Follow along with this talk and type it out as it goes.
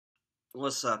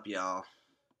What's up, y'all?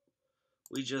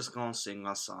 We just gonna sing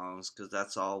our songs because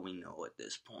that's all we know at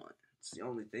this point. It's the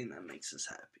only thing that makes us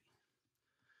happy.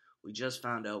 We just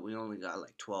found out we only got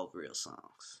like 12 real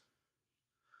songs.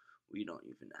 We don't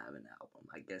even have an album.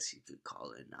 I guess you could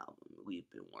call it an album. We've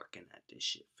been working at this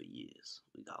shit for years.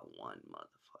 We got one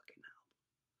motherfucking album.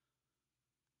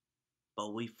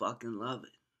 But we fucking love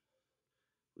it.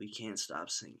 We can't stop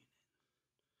singing it.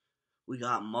 We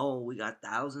got more. We got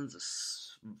thousands of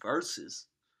verses.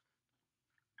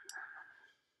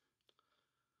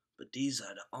 But these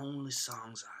are the only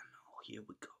songs I know. Here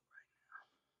we go right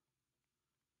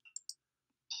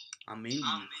now. I'm in you.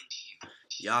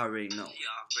 Y'all already know.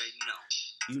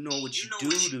 You know what you do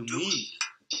to me.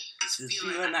 This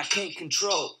feeling I can't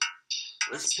control.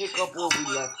 Let's pick up where we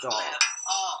left off.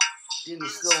 Dinner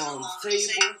still on the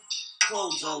table.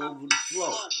 Clothes all over the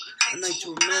floor. A night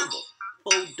to remember.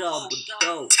 Oh, double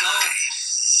dose.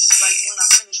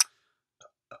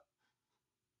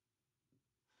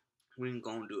 We ain't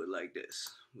gonna do it like this.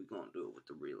 We gonna do it with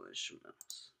the real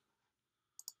instrumentals.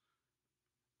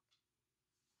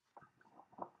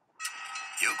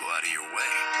 You'll go out of your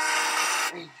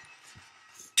way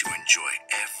to enjoy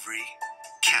every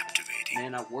captivating.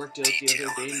 Man, I worked out the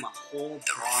other day. My whole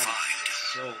body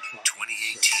so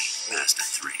 2018 Mazda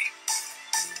 3.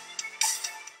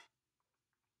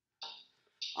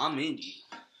 I'm into you.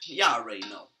 Y'all already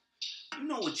know. You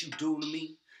know what you do to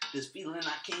me. This feeling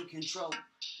I can't control.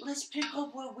 Let's pick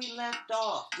up where we left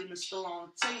off. Dinner still on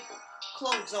the table.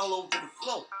 Clothes all over the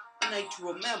floor. A night to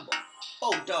remember.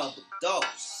 Oh, double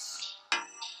dose.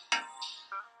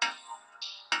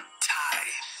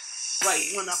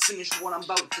 Right when I finish what I'm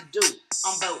about to do,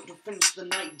 I'm about to finish the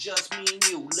night, just me and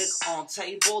you. Liquor on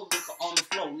table, liquor on the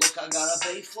floor. Look, I got a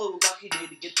bay flu, lucky day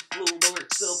to get the flu.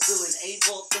 Lyrics still feeling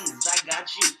able, things I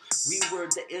got you.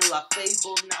 Reword the ill I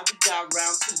fable, now we got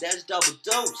round two. That's double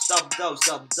dose, double dose,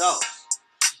 double dose.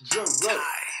 Drunk.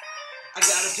 I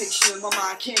got a picture in my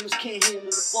mind, cameras can't handle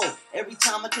the flow. Every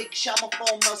time I take a shot, my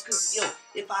phone melts, cause yo,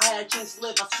 if I had a chance to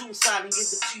live, I'd suicide and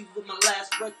give it to you with my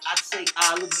last breath. I'd say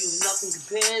I love you, nothing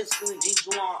compares to an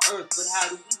angel on earth. But how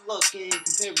do we look in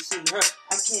comparison to her?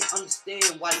 I can't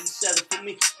understand why you settled for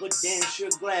me, but damn sure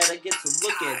glad I get to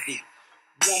look at thee.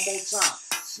 One more time,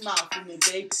 smile for me,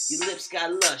 babe. Your lips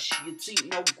got lush, your teeth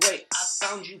no gray. I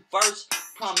found you first,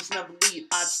 promise never leave.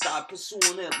 I'd start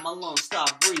pursuing it, my lungs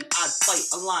stop breathe. I'd fight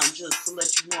a line just to let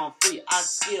you know I'm free. I'd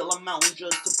scale a mountain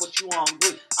just to put you on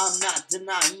green. I'm not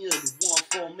denying you're the one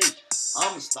for me.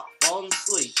 I'ma start falling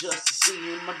asleep just to see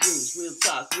you in my dreams. Real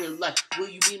talk, real life. Will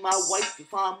you be my wife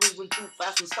if I'm moving too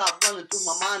fast and stop running through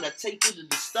my mind? I take you to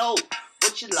the stove.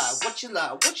 What you like, what you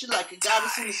like, what you like? I got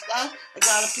us in the sky, I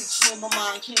got a picture in my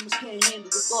mind, cameras can't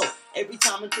handle the glow. Every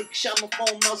time I take a shot, my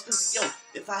phone melts, cause yo,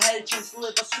 if I had a chance to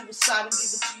live, I'd suicide and give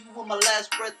it to you with my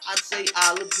last breath. I'd say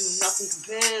I love you, nothing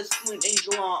compares to an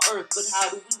angel on earth. But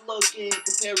how do we look in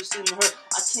comparison to her?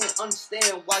 I can't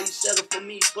understand why you settle for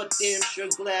me, but damn sure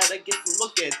glad I get to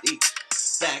look at thee.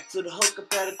 Back to the hook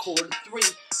up at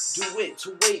 2:45. Do it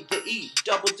to wait to eat.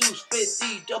 Double deuce,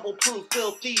 50, double proof,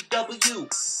 filthy, W,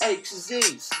 X,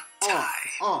 Z's.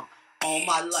 All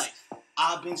my life,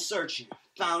 I've been searching,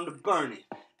 found a burning,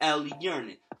 alley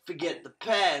yearning. Forget the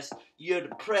past, you're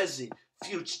the present.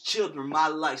 Future children, my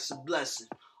life's a blessing.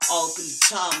 All up in the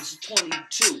times of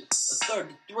 22, a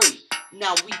 33,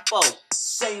 now we 4.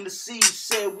 Saying the seas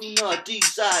said we not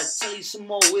decide. Tell you some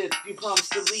more if you promise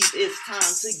to leave. It's time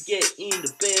to get in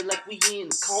the bed like we in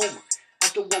a coma.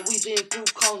 After what we been through,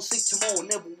 calling sick tomorrow.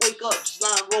 Never wake up, just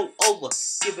line roll over.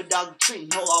 Give a dog a treat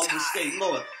and he'll always stay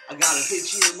loyal. I got a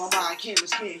picture in my mind, cameras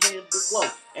can't handle the glow.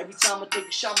 Every time I take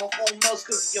a shot, my phone melts,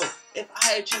 cause yo, if I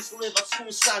had a chance to live, I'd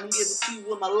suicide and give it to you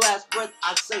with my last breath.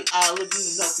 I'd say I love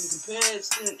you, nothing compares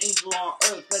to an angel on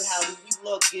earth. But how do we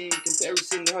look in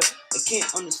comparison to her? I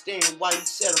can't understand why you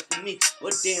settle for me,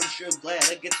 but damn sure glad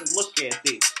I get to look at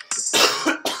thee.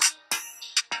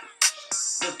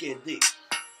 Look at thee.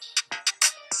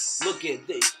 Look at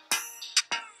this.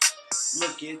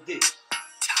 Look at this.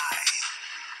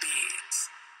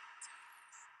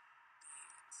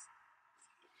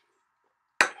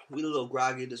 We a little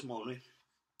groggy this morning.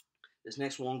 This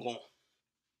next one gonna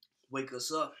wake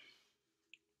us up.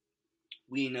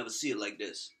 We ain't never see it like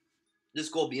this. This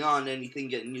go beyond anything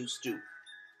getting used to.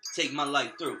 Take my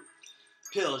life through.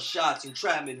 Pills, shots,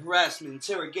 entrapment, harassment,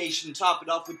 interrogation. Top it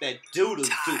off with that doodle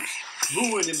deuce.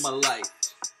 Ruining my life.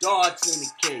 Darts in the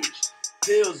cage.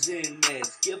 Pills in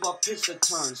meds. Give up piss or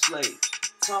turn slave.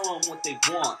 Tell them what they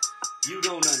want. You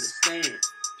don't understand.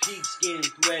 Peak skin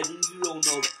thread and you don't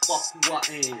know the fuck who I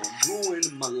am.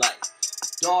 Ruining my life.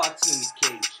 Darts in the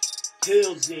cage.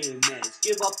 Pills in meds.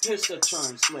 Give up piss or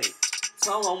turn slave.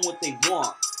 Tell them what they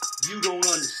want. You don't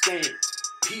understand.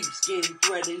 Peeps getting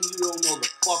threatened, you don't know the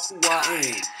fuck who I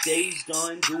am. Days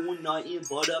done doing nothing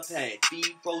but a pad.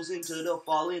 Feet frozen to the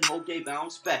falling, hope they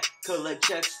bounce back. Collect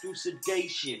checks through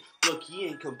sedation. Look, he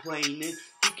ain't complaining.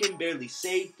 He can barely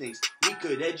say things. We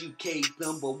could educate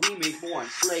them, but we make more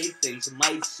enslaved things.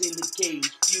 Mice in the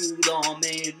cage, feud all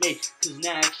man-made. Cause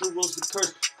natural's the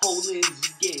curse.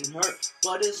 Poland's getting hurt,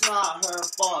 but it's not her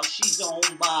fault. She's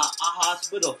owned by a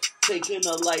hospital, taking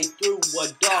a light through a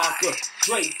darker,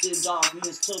 draped in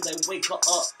darkness till they wake her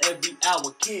up every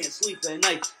hour. Can't sleep at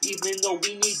night, even though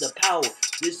we need the power.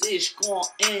 This ish gon'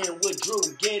 end with Drew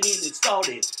getting it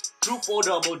started. Drew for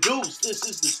double deuce, this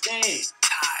is the stand.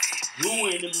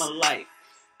 Ruining my life,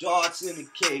 darts in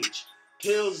a cage,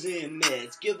 pills and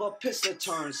meds. Give a piss to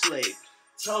turn slave.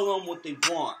 Tell them what they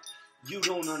want. You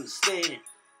don't understand.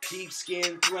 Peeps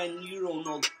getting threatened, you don't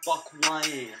know the fuck who I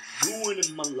am.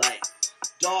 Ruining my life,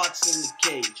 darts in the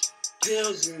cage,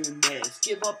 pills and meds.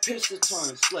 Give a piss to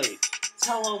turn slave.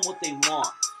 Tell them what they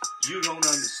want. You don't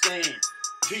understand.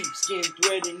 Peeps getting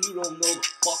threatened, you don't know the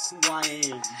fuck who I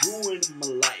am. Ruining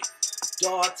my life,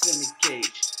 darts in the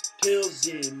cage, pills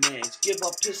and meds. Give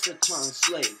a piss to turn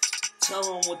slave. Tell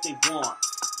them what they want.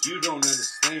 You don't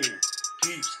understand.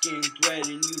 Peeps getting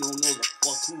threatened, you don't know the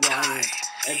fuck who I am.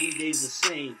 Every day's the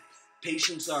same.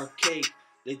 Patients are cake.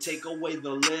 They take away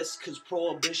the list, cause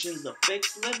prohibition's a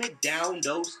fix. Limit down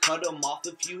dose, cut them off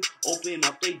if you open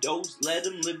up they dose. Let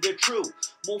them live their truth.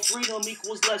 More freedom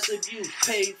equals less abuse.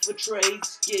 Pay for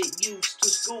trades, get used to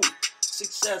school.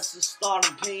 Success is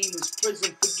stardom, pain is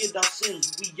prison. Forget our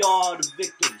sins, we are the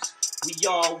victims. We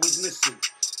always missing.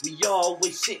 We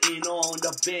always sitting on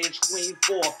the bench waiting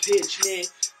for a pitch, man.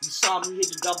 You saw me hit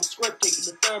the double script, taking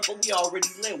the third, but we already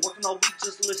lit. Working all week,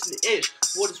 just listen to ish.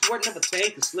 For this word, never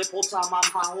think and slip. Whole time I'm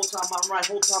high, whole time I'm right,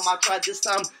 whole time I tried. This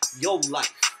time, yo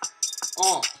life.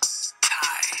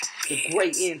 The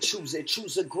great ant, choose it.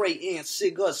 Choose a great ant.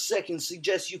 Sig second,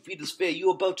 suggest you feed us fair.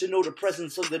 You about to know the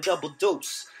presence of the double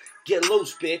dose. Get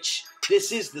loose, bitch.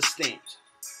 This is the stand.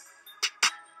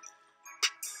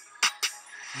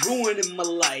 Ruining my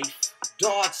life,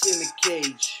 darts in the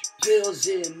cage, pills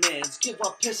in meds. Give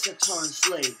a piss to turn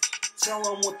slave. Tell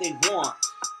them what they want.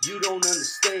 You don't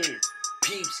understand.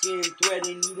 Peeps getting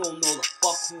threatened, you don't know the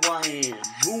fuck who I am.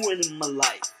 Ruining my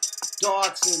life,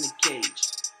 darts in the cage,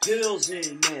 pills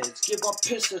and meds. Give a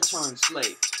piss to turn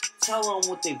slave. Tell them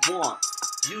what they want.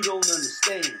 You don't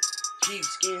understand.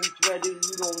 Peeps getting threatened,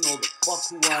 you don't know the fuck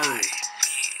who I am.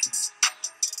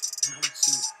 Darts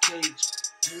in the cage,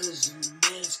 pills and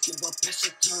meds. Give a piss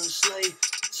to turn slave.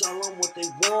 Tell them what they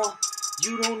want.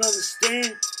 You don't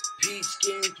understand. Peeps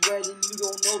getting threatened, you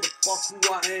don't know the fuck who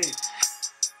I am.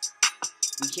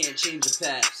 We can't change the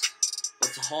past,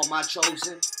 but to haul my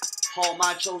chosen,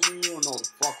 you don't know the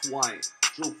fuck who I am.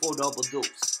 Drew for double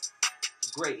deuce.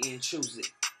 Great and choose it.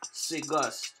 Sig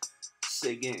Gust,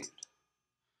 Sig End.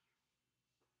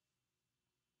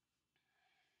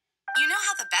 You know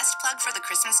how the best plug for the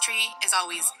Christmas tree is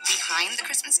always behind the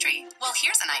Christmas tree? Well,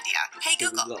 here's an idea. Hey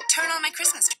Google, turn on my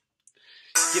Christmas tree.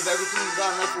 Give everything you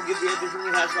got in life, will give you everything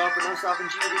it has to offer. Don't stop and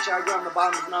cheat, reach out ground. The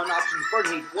bottom is not an option.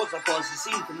 Burden hate, what's up, cause the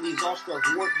scene from these all struck.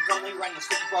 Working from late, writing a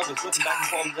sticky progress, looking back and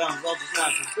falling down, is all just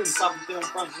nonsense. Couldn't stop and feeling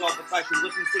front is all the factory.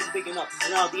 Looking, sing, picking up, is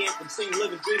now the anthem. Sing,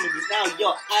 living, dreaming, is now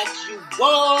your actual.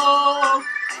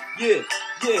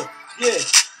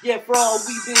 Yeah, for all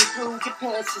we've been through, get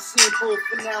past the simple.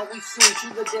 For now we sing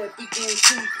to the dead, begin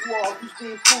to all who's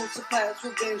been fooled, surpass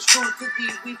revenge, true to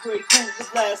thee. We pray, cool, the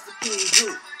blast the king,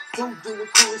 Drew. Who do it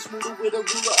cool, smoother with a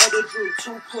ruler of the Drew.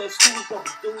 2 plus 2, double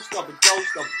deuce, double dose,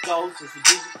 double dose. It's the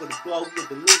music for the glow,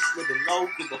 living loose, living low.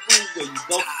 Give a who, where you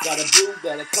go. Got a blue,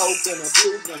 got a coke, and a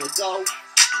blue, gonna go.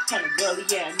 Kinda girly,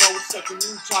 yeah, no second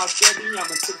you talk dirty,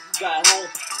 I'ma take you back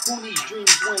home. Who needs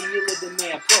dreams when you live in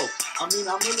that pro? I mean,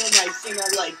 I'm really nice and I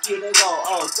like you to go.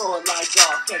 Oh, throw it like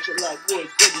golf, catch it like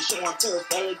woods. Good to show on turf,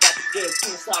 fella got the goods.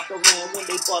 Can't stop the rain when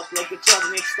they buck like a truck.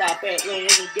 Next stop at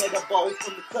land and get a bowl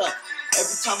from the cup.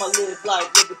 Every time I live life,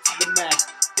 live it to the max.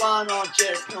 Flying on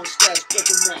jets, no scratch,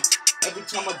 breaking necks. Every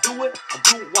time I do it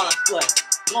while I flex.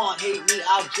 Don't hate me,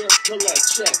 I just collect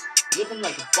checks. Living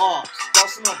like a boss,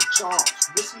 bossing all the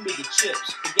charms, whistling bigger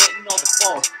chips, forgetting all the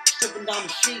faults, stripping down the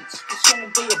sheets,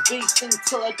 pursuing bigger beats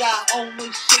until I die.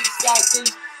 Only sheets got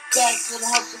these. Back to the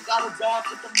hustle, gotta rap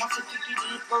with the muscle, kick it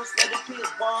in first, let it peel,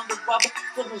 burn the rubber,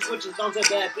 flipping switches, don't say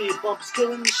bad big bumpers,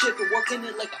 killing the shit, but working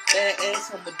it like a fat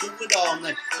ass, I'ma do it all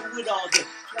night, do it all day,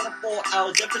 24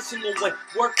 hours, every single way,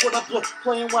 work what I play,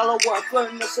 playing while I work,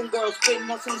 flirting with some girls, spitting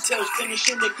up some skills,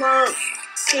 finishing the curve,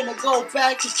 finna go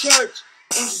back to church.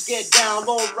 Angels get down,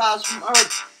 Lord rise from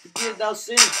earth. forget our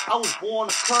sins. I was born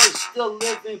a curse, still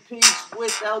live in peace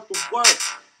without the word.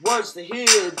 Words to hear,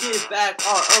 give back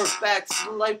our earth, back to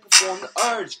the light, perform the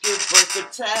urge, give birth to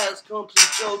task,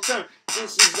 complete your turn.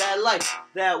 This is that life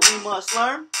that we must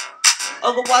learn.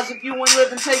 Otherwise, if you ain't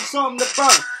living, take something to burn.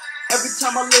 Every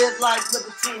time I live life,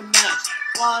 liberty and match.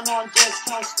 Flying on jets,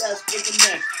 count stats for the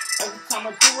next. Every time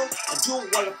I do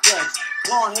it while I flex.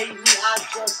 Don't hate me, I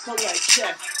just collect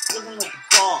checks. Living like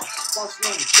a boss, bossing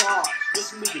on the jobs.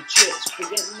 Listen me the chips,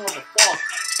 forgetting all the boss.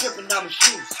 Stripping down the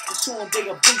shoes, pursuing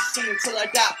bigger beats. Singing till I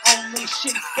got only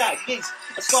shit, got gigs.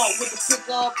 I start with the pick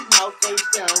up and now it goes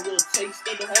down. A little taste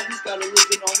of the heavens, gotta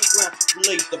live it on the ground.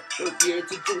 Relate the third year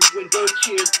to do when dirt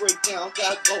cheers break down.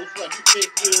 God goes like the big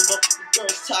wheel up. The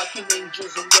girls talking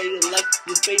angels and waiting like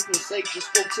your faith and sake. Just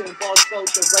spoke to him, boss spoke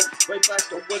the right back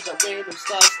to words I random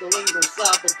style. Still ain't no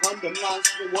stop, but Gundam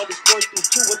lines for what it's worth. Due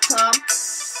to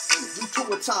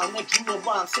a time, next you will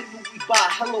rhyme. Say who we buy.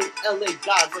 Hello, LA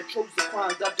gods. I chose the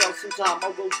crimes. I doubt sometime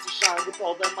I rose to shine. With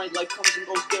all that might, life comes and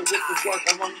goes. Get with the work.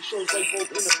 I run these shows like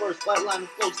both in a verse. Flat line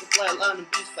and flows. The flat line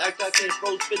and beats. Fact I can't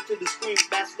froze. Fit to the screen.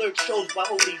 Bass lyric shows by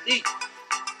Holy D.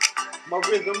 My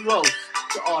rhythm rose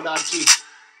to R.I.G.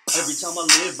 Every time I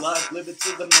live life, live it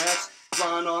to the max.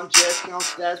 Flying on jets, count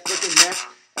stats, breaking necks.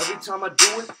 Every time I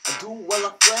do it while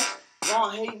I flex.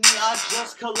 Don't hate me, I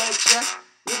just collect checks.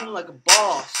 Living like a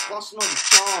boss, bossing on the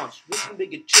charms, risking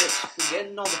bigger chips,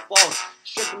 forgetting all the falls,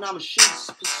 stripping out my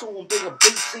sheets, pursuing bigger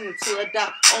beats, singing till I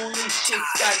die. Only shit's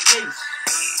got gates,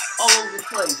 all over the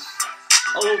place,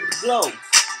 all over the globe,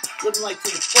 living like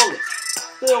to the fullest,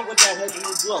 filled with that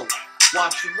heavenly glow.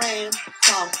 Watch the rain,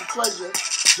 time for pleasure,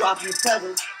 dropping the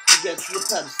pedals to get to the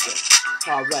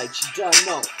pedestal. Alright, you done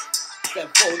know,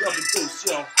 that fold up and deuce,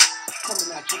 yo.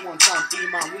 Coming at you one time, 3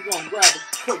 mile, we gon' grab a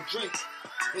quick drink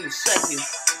in a second.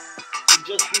 So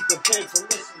just be prepared to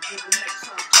listen to the next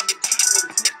time coming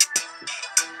to you.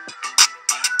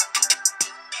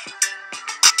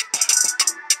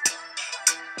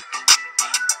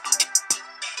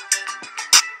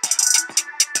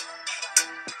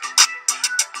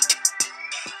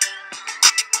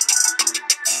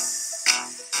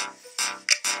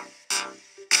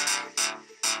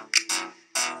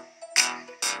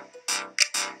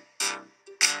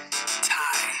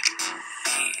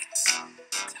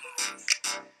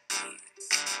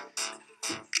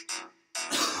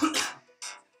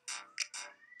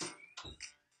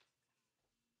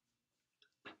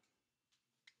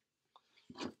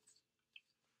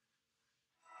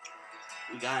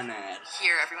 We got an ad.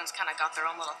 Here, everyone's kind of got their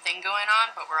own little thing going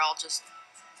on, but we're all just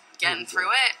getting through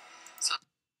it. So,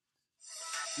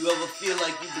 you ever feel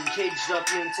like you've been caged up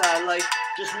your entire life?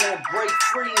 Just want to break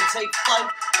free and take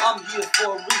flight? I'm here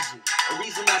for a reason. A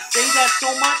reason I say that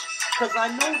so much? Cause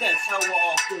I know that's how we're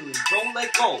all feeling. Don't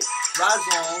let go. Rise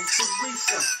on to the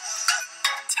reason.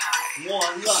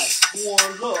 One life,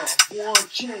 one love, one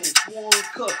chance, one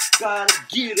cup. Gotta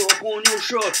get up on your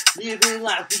truck. Living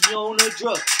life, we on a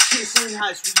drug. Kissing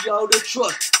heights, we out of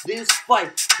truck. This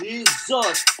fight is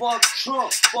us. Fuck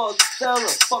Trump, fuck fella,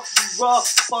 fuck you raw,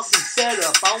 fucking fed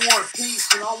up. I want peace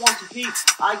and I want some peace.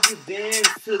 I give in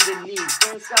to the needs.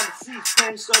 Dance down the seats,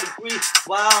 20 degrees.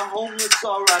 While homeless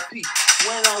R.I.P.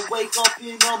 When I wake up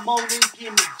in the morning,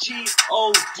 give me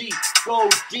G-O-D. Go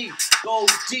deep on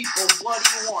what do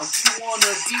you want? You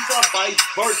wanna be the vice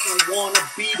versa, wanna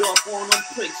beat up on them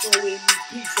pricks, so in me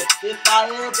pizza. If I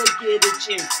ever get a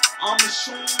chance, I'ma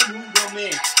show you who the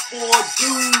man. For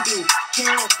doo-doo,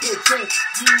 can't pretend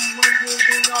you ain't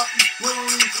living off these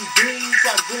brains and greens.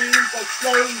 Got greens like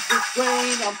slaves with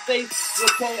grain. I'm faced,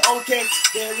 okay,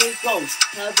 there it goes.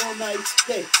 Have a nice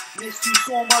day. Miss you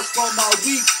so much from my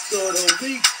week to the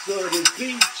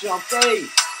beach. I'm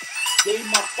faced. Gave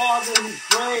my father his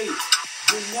grave.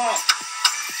 You're not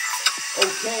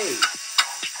okay.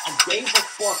 I gave a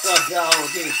fuck about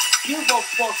him. Give a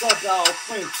fuck about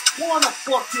friends. Wanna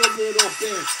fuck your little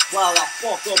bitch while I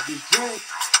fuck up his drink.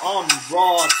 I'm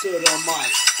raw to the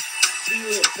mic.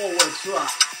 Feel it for a try.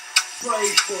 Pray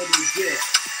for the gift.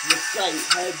 Recite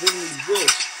heavenly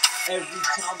wish. Every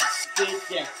time I spit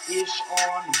that ish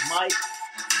on the mic,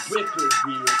 rip it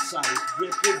real tight.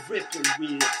 Rip it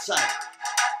real tight.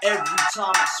 Every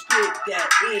time I spit that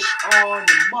ish on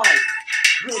the mic,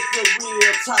 rip it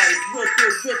real tight, rip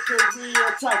it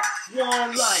real tight.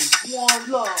 One life,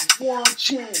 one love, one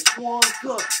chance, one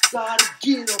cup. Gotta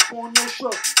get up on your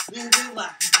truck, living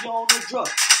like you on a drug.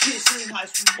 Kissing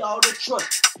heights, we all the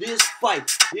trust. This fight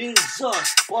is us.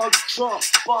 Fuck Trump,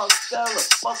 fuck fella,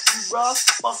 fuck you rough,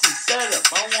 fuck you better.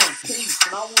 I want peace,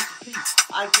 and I want the peace.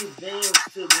 I give hands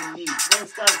to the knees.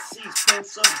 Once that cease,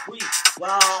 pants of grief.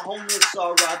 While homeless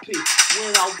R.I.P.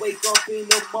 When I wake up in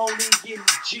the morning, give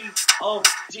me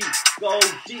G-O-D. Go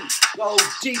deep, go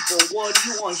deeper. What do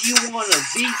you want? You want a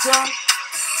visa?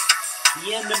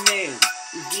 The end of man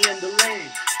is the end of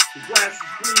land. The grass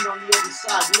is green on the other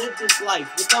side. Live this life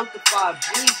without the fire.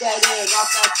 Breathe that air, not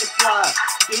that supply.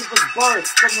 Gave us birth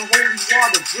from the holy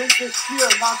water. Drink this pure,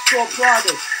 not store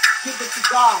product. Give it to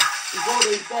God and go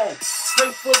to bed.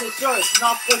 Pray for this earth,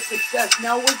 not for success.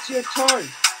 Now it's your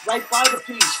turn. Right by the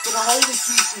peace, for the holy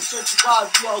peace in search of God.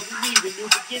 We all believe in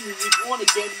new beginning, reborn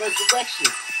again,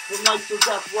 resurrection. From life to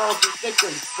death, we're all just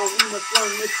victims. But we must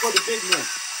learn this for the big men.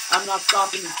 I'm not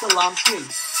stopping until I'm king.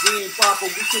 We ain't proper,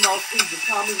 we can all see. The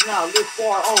time is now, live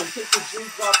for our own. Take the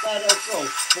dreams off that SO.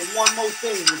 But one more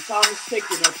thing, the time is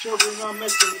ticking. Our children are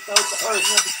missing without the earth.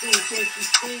 Never seen, can't you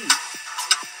see?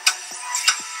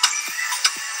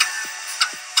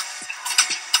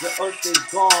 The earth is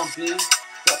gone, B.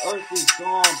 The earth is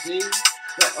gone, B.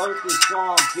 The earth is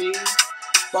gone, B.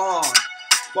 Bomb.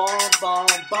 Bomb, bomb,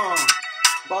 bomb.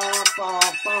 Bomb,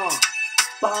 bomb, bomb.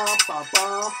 Bomb, bomb,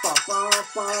 bomb, bomb,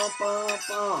 bomb, bomb,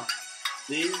 bomb.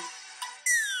 See?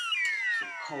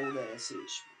 Some cold ass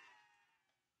ish.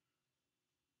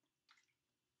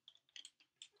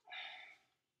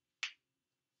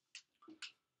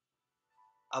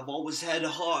 I've always had a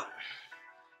heart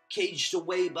caged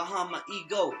away behind my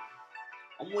ego.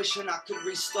 I'm wishing I could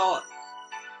restart.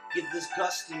 Give this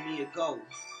gust in me a go.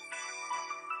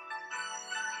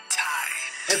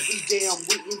 Every day I'm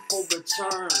waiting for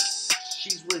return.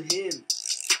 She's with him,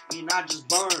 and I just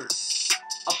burn.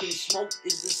 Up in smoke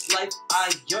is this life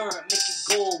I yearn. Make it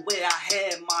go away, I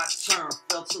had my turn.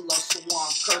 Felt to love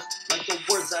someone cursed, like the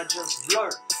words I just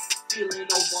blurred. Feeling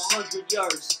over 100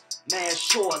 yards. Mad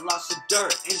short, lots of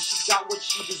dirt, and she got what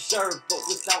she deserved. But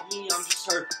without me, I'm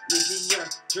just hurt. Living here,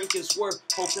 drinking's worth,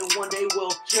 hoping one day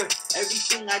we'll cure.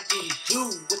 Everything I didn't do,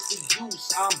 what's the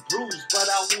use? I'm bruised, but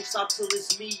I won't stop till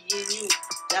it's me and you.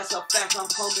 That's a fact, I'm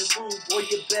coming through. Boy,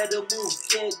 you better move,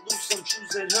 get loose. I'm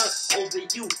choosing her over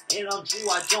you, and I'm Drew,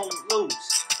 I don't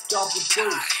lose. Double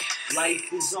dose.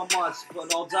 Life is a must,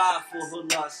 but I'll die for her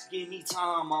lust. Give me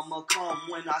time, I'ma come.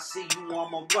 When I see you,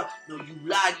 I'ma run. No, you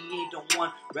lied, you ain't the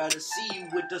one. Rather see you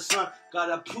with the sun.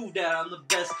 Gotta prove that I'm the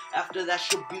best. After that,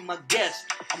 she'll be my guest.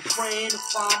 I'm praying to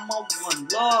find my one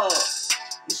love.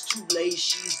 It's too late,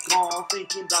 she's gone.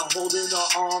 Thinking about holding her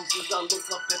arms as I look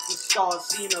up at the stars.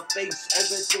 Seeing her face,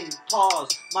 everything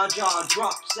pause. My jaw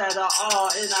drops at her awe,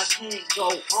 and I can't go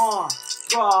on.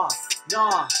 Raw,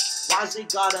 nah. Why's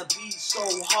it gotta be so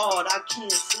hard? I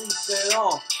can't sleep at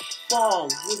all. Fall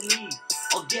with me.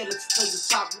 I'll get it to the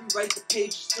top. Rewrite the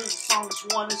pages to the song. This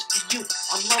one is for you.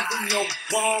 I'm loving your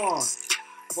bond.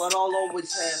 But I'll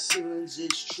always have feelings,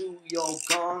 it's true, you're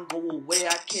gone, go away,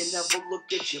 I can never look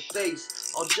at your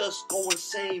face. I'll just go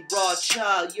insane, raw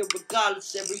child, you're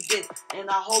regardless every day, and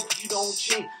I hope you don't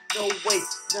change. No way,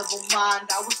 never mind,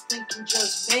 I was thinking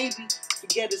just maybe.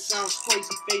 Forget it sounds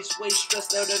crazy, face way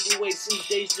stressed out every way. Seems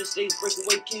days just days break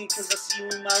away, king, cause I see you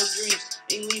in my dreams.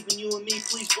 Ain't leaving you and me,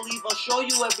 please believe I'll show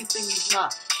you everything he's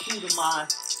not. Who am I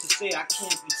to say I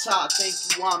can't be taught? Thank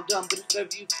you, I'm done, but if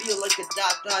ever you feel like a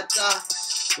dot.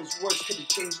 Those words could have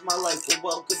changed my life, but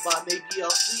well, goodbye, maybe I'll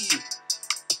see you.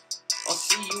 I'll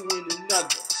see you in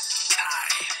another.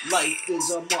 Life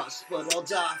is a must, but I'll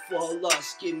die for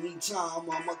lust. Give me time,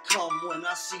 I'ma come. When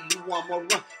I see you, I'ma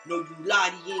run. No, you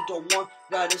lied, he ain't the one.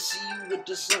 Rather see you with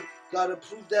the sun. Gotta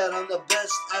prove that I'm the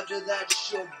best. After that,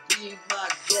 she'll be my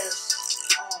guest.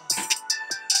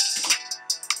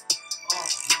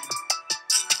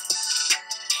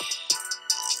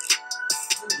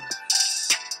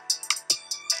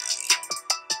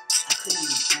 I couldn't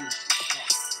even finish this song.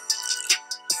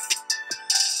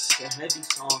 It's a heavy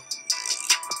song.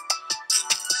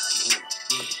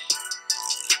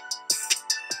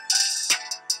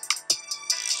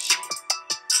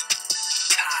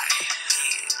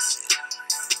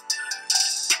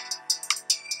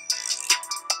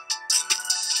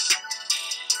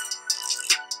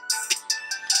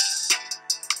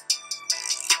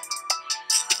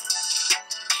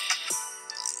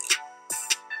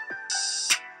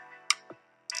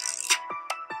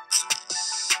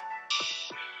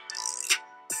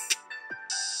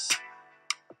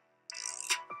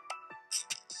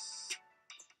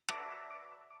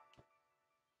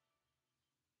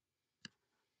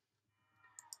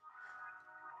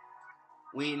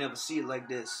 We ain't never see it like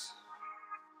this.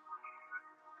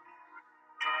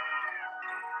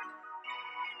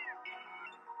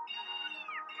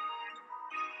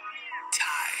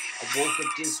 woke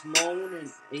up this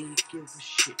morning, ain't give a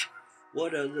shit.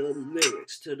 What are the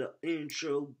lyrics to the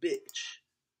intro, bitch?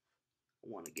 I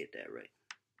want to get that right.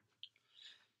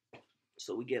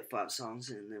 So we get 5 songs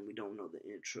in, and then we don't know the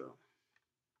intro.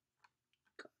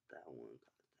 Got that one,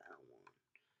 got that one,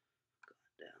 got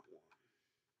that one.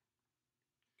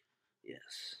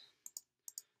 Yes.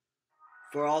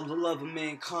 For all the love of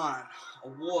mankind, a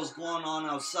war's going on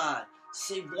outside.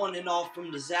 Save one and all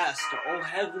from disaster. Oh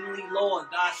heavenly Lord,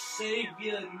 thy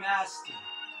Savior and Master.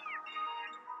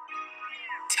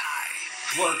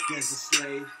 Work as a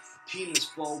slave, penis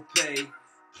for pay.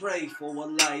 Pray for a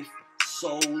life,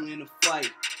 soul in a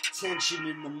fight. Tension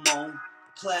in the moan,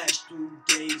 clash through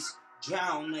days.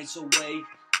 Drown nights away,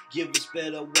 give us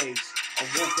better ways. I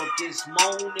woke up this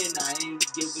morning, I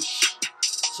ain't give a shit.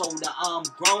 Told her I'm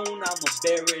grown, I'ma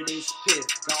bury this pit.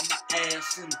 Got my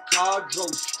ass in the car,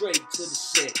 drove straight to the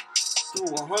set.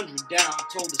 Threw 100 down,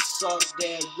 told her suck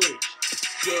that rich.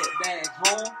 Get back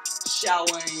home, shower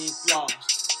and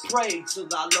floss. Pray to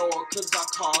thy Lord, cause I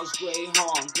cause great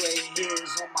harm. Gray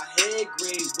hairs on my head,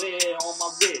 gray wear on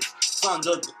my wrist. Sons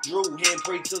of Drew, hand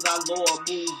pray to thy Lord,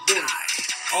 move in.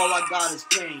 All I got is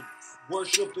pain,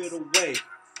 worship it away.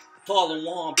 Follow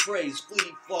on, praise,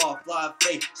 flee far, fly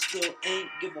faith. Still ain't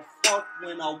give a fuck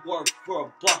when I work for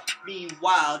a buck.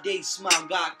 Meanwhile, they smile,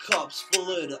 got cups full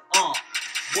of the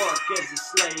work as a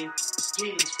slave,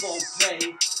 penis for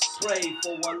pay. Pray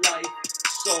for a life,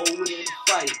 soul in the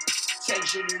fight.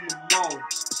 Tension in the moan,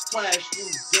 clash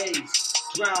through days.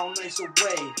 Drown nights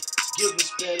away, give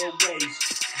us better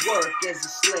ways. Work as a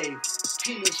slave,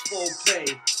 penis for pay.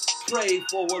 Pray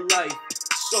for a life,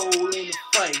 soul in the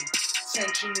fight.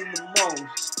 Tension in the moan,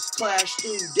 clash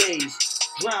through days.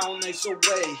 Drown nights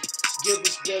away, give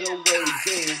us better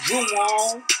ways. And drew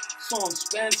on, some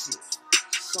expensive,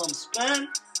 some spend,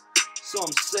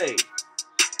 some save.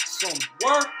 Some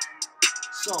work,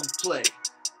 some play.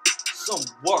 Some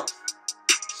worth,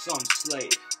 some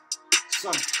slave.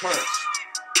 Some curse,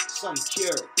 some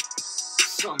cured.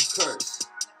 Some curse,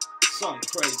 some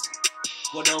crazy.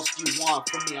 What else do you want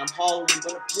from me? I'm hollering,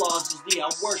 but applause is thee. I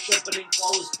worship, but ain't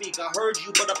fall to speak. I heard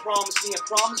you, but I promise me this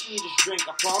drink.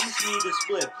 I promise me this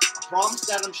flip. I promise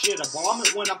that I'm shit. I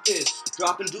vomit when I'm pissed.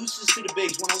 Dropping deuces to the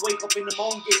bigs. When I wake up in the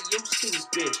morning, get used to this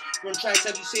bitch. Run tracks,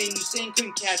 have you seen,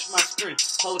 couldn't catch my sprint.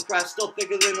 Hollowcraft still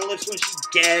thicker than the lips when she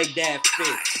gagged that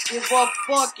fit. Give a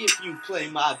fuck if you play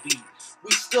my beat.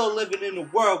 We still living in a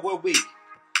world where we.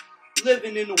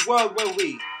 Living in a world where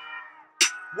we.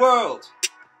 World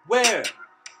where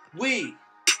we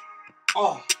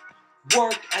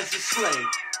work as a slave,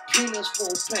 penis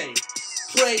for pay,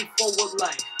 pray for a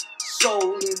life,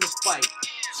 soul in the fight,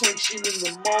 tension in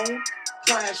the moan,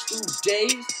 clash through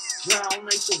days, drown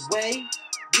nights away,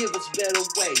 give us better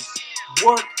ways,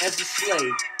 work as a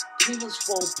slave, penis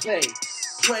for pay,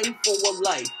 pray for a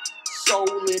life, soul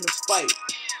in the fight,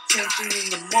 tension in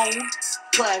the moan,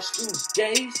 clash through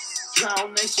days, drown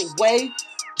nights away,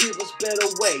 give us better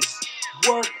ways.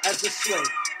 Work as a slave,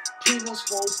 penis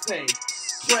for pay,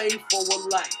 pray for a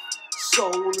life,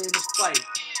 soul in the fight,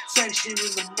 tension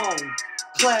in the moan,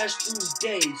 clash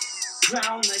through days,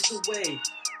 drown nights away,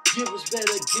 give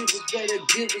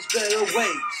us better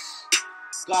ways.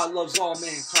 God loves all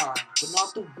mankind, but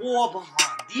not the war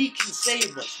behind. He can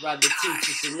save us, rather teach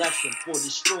us a lesson for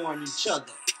destroying each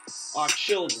other, our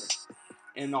children,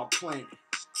 and our planet.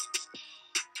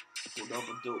 We'll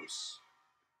overdose.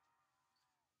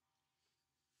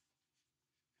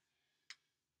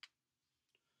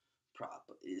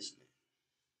 Proper, isn't it?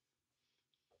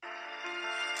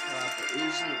 Proper,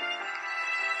 isn't it?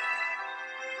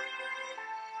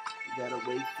 You gotta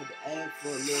wait for the ad for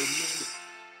a little minute.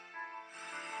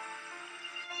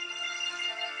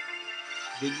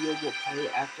 Video will play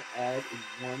after ad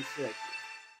in 1 second.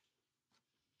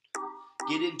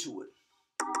 Get into it.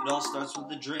 It all starts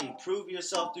with a dream. Prove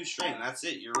yourself through strain. That's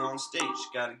it. You're on stage.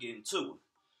 Gotta get into it.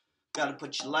 Gotta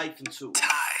put your life into it.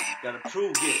 Gotta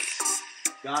prove it.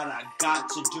 God, I got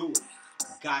to do it.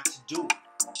 Got to do it.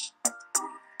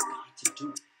 Got to do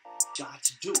it. Got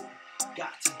to do it.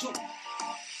 Got to do it.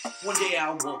 One day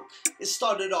I woke, it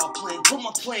started all playing, put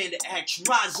my plan to action,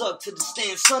 rise up to the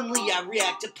stand, suddenly I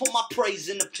reacted, put my praise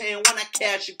in the pan, when I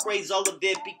cash and craze, all of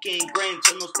it became grand,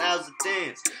 turn those styles of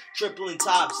dance, tripling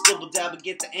tops, stibble dabble,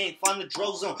 get the ant, find the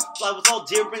drill zone, fly with all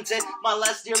deer intent, my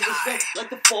last deer was spent,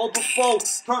 like the fall before,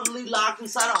 permanently locked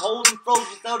inside a hole and froze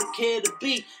without a care to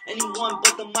be anyone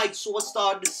but the mic, so I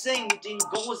started to sing, it didn't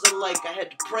go as I like, I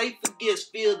had to pray for gifts,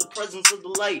 feel the presence of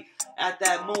the light, at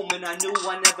that moment I knew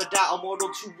I never die, immortal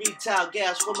to retail.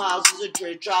 Gas for miles as a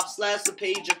dread drop, slash the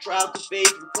page. I tried to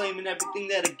faith, reclaiming everything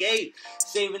that I gave.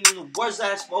 Saving in the words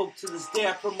that I spoke, to this day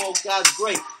I promote God's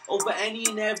grace over any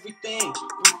and everything,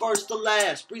 from first to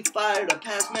last. Breathe fire to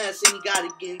pass mass, and you gotta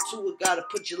get into it. Gotta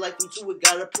put your life into it,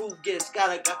 gotta prove gets.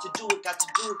 Got to do it,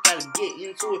 gotta get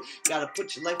into it. Gotta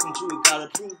put your life into it, gotta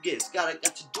prove gets. Got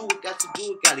to do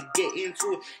it, gotta get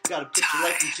into it. Gotta put your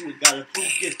life into it, gotta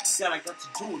prove gets. Got to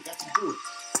do it,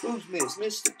 Who's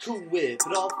Mr. Cool Whip?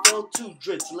 It all fell too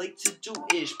drits, late to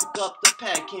do-ish. Pick up the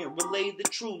pad, can't relay the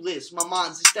true list. My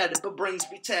mind's ecstatic, but brains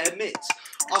be tad mitts.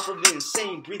 Off of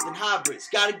insane, breathing hybrids.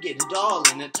 Gotta get it all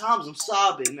in. At times I'm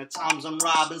sobbing, at times I'm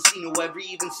robbing. See no ever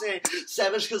even sin.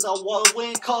 Savage cause I wallow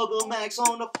in. Call the max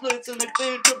on the flits, and they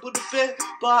been triple the bit.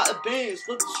 Buy a Benz,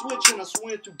 flip the switch, and I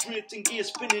swing through drifting gear,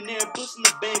 spinning there, blissing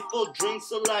the bank full drinks.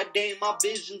 So like, damn, my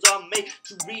visions are made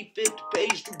to refit the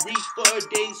page, to reach for a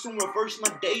day. Soon reverse my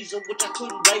days of which I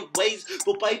couldn't write ways.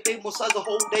 But by pay more size, a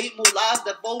whole day, more lives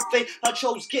that both fade. I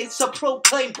chose gates to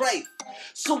proclaim brave.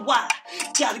 So why?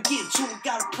 Gotta get into it,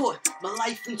 gotta put my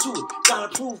life into it.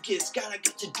 Gotta prove this, gotta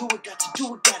get to do it,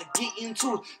 gotta get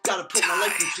into it. Gotta put my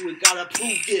life into it, gotta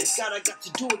prove this. Gotta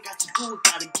to do it,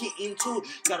 gotta get into it.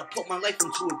 Gotta put my life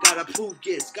into it, gotta prove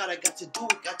this. Gotta to do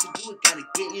it, gotta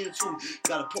get into it.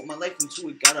 Gotta put my life into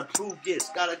it, gotta prove this.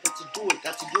 Gotta to do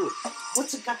it,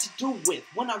 What's it got to do with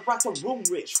when I rock a room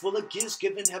rich, full of gifts,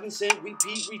 given, heaven sent,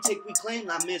 repeat, retake, reclaim,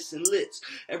 not missing lists.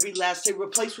 Every last take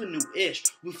replaced with new-ish.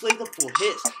 We flay the full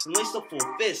hits, and lace the full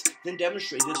fist, then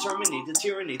demonstrate, terminate the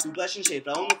tyranny through blessing shape.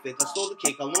 I own the faith, I stole the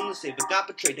cake, I own the safe, I got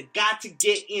betrayed. I got to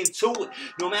get into it.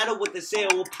 No matter what they say,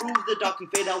 I will prove the dark and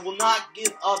fate. I will not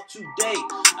give up today.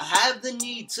 I have the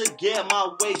need to get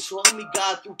my way, so help me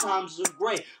God through times of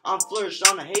gray. I'm flourished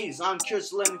on the haze, I'm curious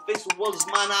to let me face the world is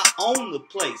mine, I own the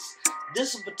place.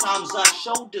 This is the times I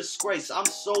show disgrace. I'm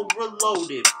so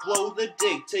reloaded. Blow the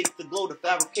dig, take the glow to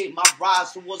fabricate my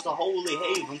rise towards the holy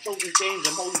haven. I'm chosen change,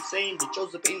 I'm holy sane. The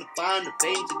chosen pain to find the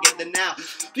fame together now.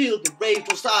 Feel the rage,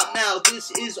 don't stop now.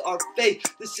 This is our faith.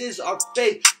 This is our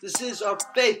faith. This is our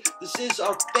faith. This is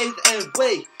our faith and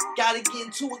way. Gotta get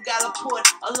into it, gotta put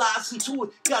our lives into it.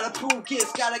 Gotta prove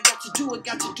gifts, gotta to do it,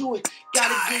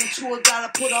 Gotta get into it,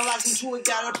 gotta put our lives into it.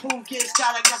 Gotta prove gifts,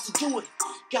 gotta to do it.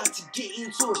 Got to get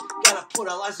into it, gotta put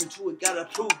our lives into it. Gotta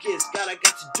prove gifts, gotta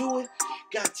to do it.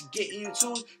 Got to get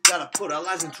into it, gotta put our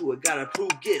lives into it. Gotta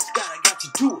prove gifts, gotta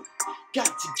to do it. Got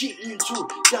to get into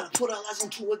it, gotta put our lives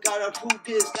into it. Gotta prove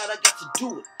gifts, gotta to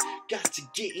do it. Got to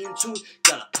get into it,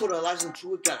 gotta put our lives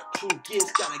into it. Gotta prove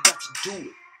gifts, gotta to do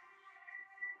it.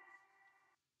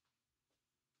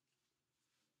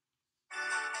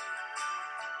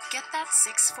 Get that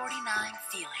 649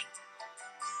 feeling.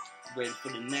 Ready for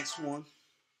the next one?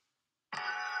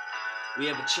 We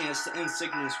have a chance to end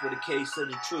sickness with a case of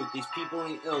the truth. These people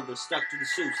ain't ill, they're stuck to the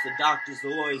suits. The doctors, the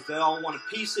lawyers, they all want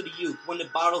a piece of the youth. When the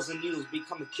bottles and needles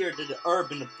become a cure to the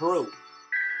herb and the brew.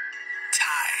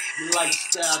 Your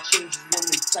lifestyle changes when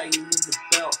they tighten in the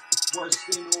belt. Worse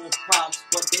than all props,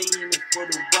 but they in it for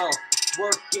the wealth.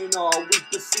 Working all week,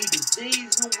 but see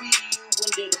disease and weed.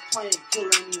 When did a plan kill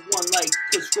anyone like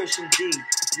prescription D?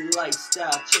 Your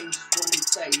lifestyle changes when they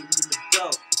tighten in the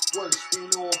belt. Worse than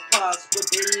all props, but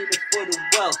they in it for the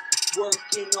wealth.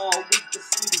 Working all week to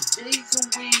see the days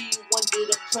and weed. When did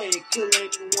a plan kill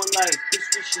anyone like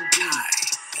prescription D?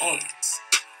 Oh.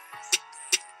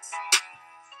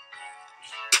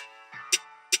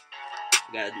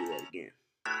 Gotta do that again.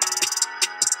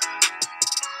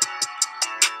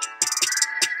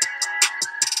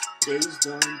 Day's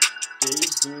done,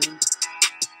 day's done.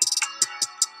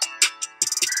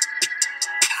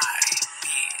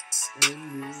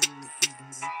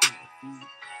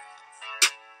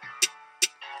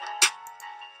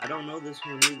 I don't know this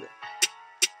one either.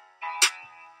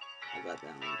 I got that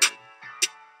one down.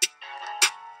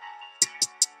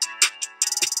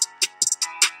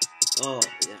 Oh,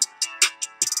 yeah.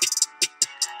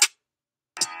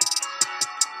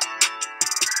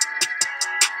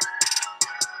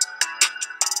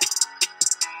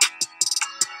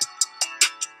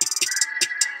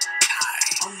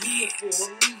 I'm here for a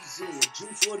reason.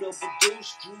 Juice would have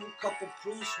produced, drew a couple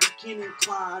proofs. We can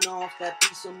incline off that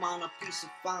piece of mine, a piece of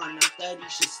fine. Not that he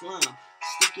should slime.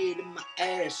 Stick it in my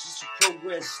ass just to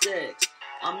progress stacks.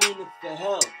 I'm in it for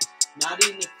help, not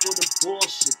in it for the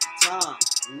bullshit. The time,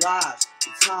 lies,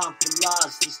 the time for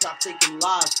lies. To stop taking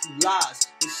lies through lies.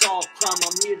 It's all crime.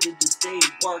 I'm here to this day,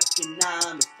 working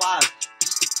 9 to 5,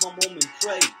 just to come home and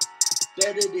pray.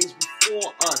 Better days before.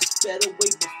 before us. Better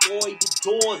wait before he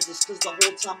doors us, cause the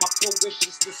whole time my progress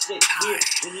is to sit here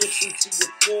and listen to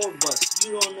your chorus.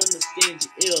 You don't understand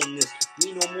your illness.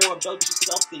 You know more about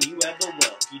yourself than you ever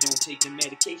will. If you don't take your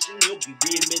medication, you'll be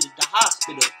readmitted to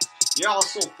hospital. You're all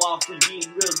so far from being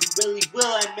real. You really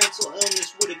will have mental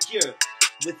illness with a cure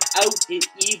without it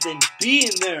even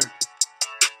being there.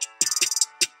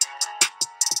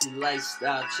 Your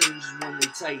lifestyle changes when they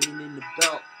tighten in the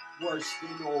belt. Worse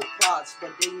than old plots,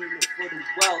 but they in it for the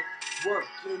wealth.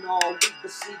 Working all week, but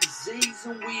see disease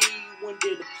and weed. One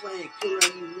day the plan kill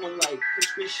anyone like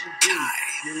prescription D.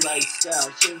 Your lifestyle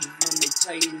changes when they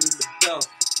tighten in the belt.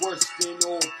 Worse than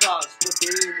old plots, but they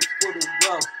in it for the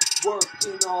wealth.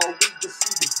 Working all week, but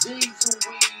see disease and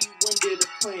weed. One day the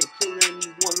plan kill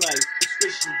anyone like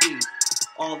prescription D.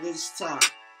 All this time,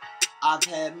 I've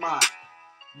had mine.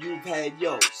 You've had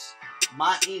yours.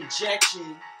 My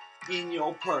injection in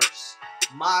your purse.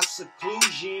 My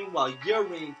seclusion while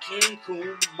you're in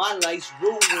Cancun. My life's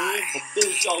ruined, but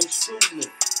bills always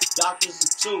struggling. Doctors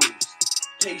are tools,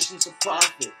 patients are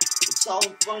profit. It's all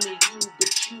in front of you,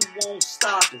 but you won't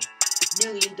stop it. $1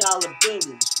 million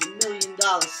buildings with $1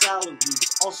 million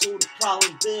salaries. Also the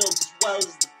problem bills as well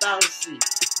as the fallacy.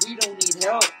 We don't need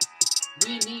help,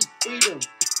 we need freedom.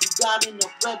 We got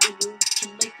enough revenue to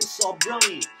make us all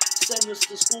brilliant. Send us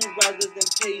to school rather than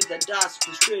pay the doc's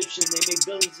prescription. They make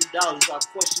billions of dollars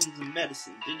off questions in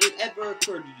medicine. Did it ever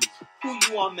occur to you who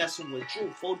you are messing with? True,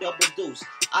 4 double deuce.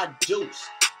 I deuce,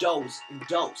 dose, and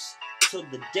dose till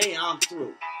the day I'm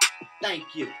through.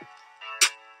 Thank you.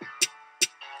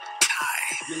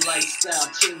 Your lifestyle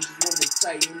changes when they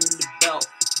tighten in the belt.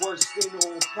 Worse than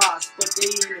old pots, but they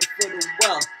in it for the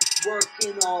wealth.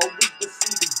 Working all week, but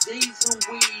see disease and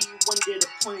weed. One day the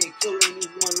plan kill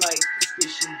anyone like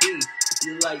prescription D.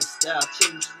 Your lifestyle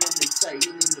changes when they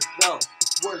tighten in the belt.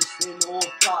 Worse than old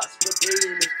pots, but they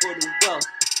in it for the wealth.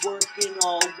 Working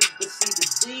all week, but see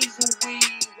disease and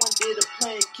weed. One day the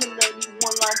plan kill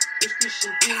anyone like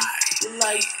prescription D. Your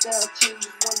lifestyle changes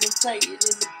when they tighten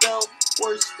in the belt.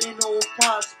 Worse than old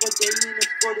pots, but they in it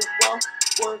for the wealth.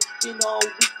 Working all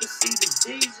week, but see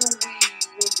disease and weed.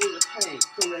 One day the plan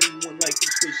kill anyone like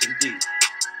prescription D.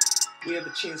 We have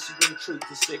a chance to bring truth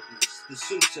to sickness. The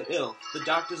suits are ill. The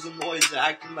doctors and lawyers are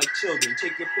acting like children.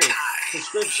 Take your pick.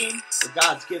 Prescription or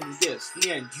God's given gifts.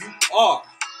 The end. You are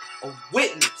a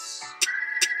witness.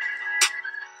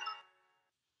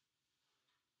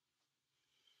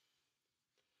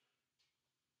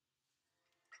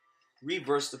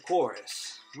 Reverse the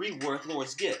chorus. Reworth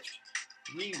Lord's gift.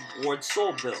 Reward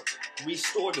soul build.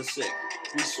 Restore the sick.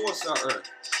 Resource our earth.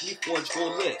 Reforge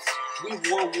gold lists. We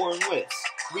war and wits.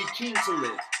 We keen to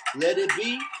live. Let it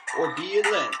be or be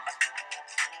it led.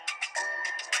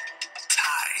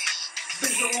 Been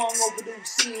so long overdue,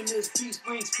 seeing this peace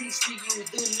brings peace to you.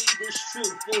 The need is true.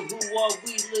 For who are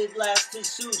we? Live last to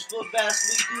suits. For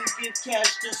vast we do give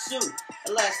cash to suit.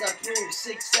 At last I prove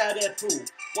 6 out at pool.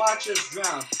 Watch us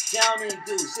drown, down in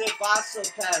goose. If I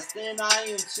surpass, then I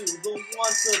am too. The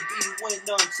one to be, win,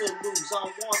 none to lose. I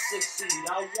want to succeed.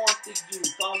 I want the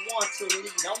youth. I want to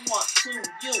lead. I want to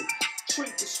you.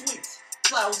 Treat the sweets,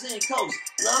 flowers and coats.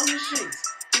 Love the sheets.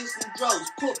 Kiss and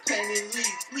droves, put pen in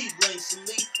leaves, leave links and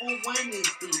leave for when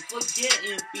it's deep.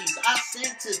 Forgetting fees, I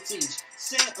sent to teach,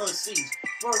 sent us seeds,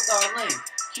 birth our land,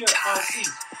 cure our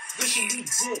seeds, wishing we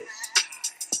exist.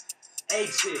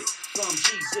 Exit from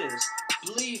Jesus,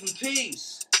 believe in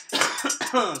peace,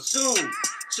 soon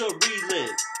to relive.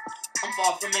 I'm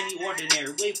far from any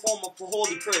ordinary, way former for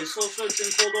holy prayer, soul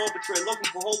searching cold arbitrary,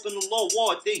 looking for hope in the low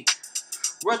war deep.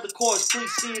 Read the chorus,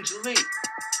 please see Angelique.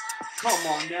 Come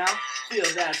on now, feel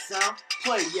that sound.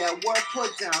 Play, yeah, word,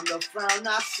 put down the frown.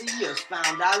 I see us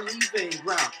found, I leave in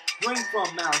ground. Bring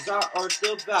from mouths, our earth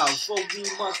devours. For we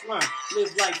must learn,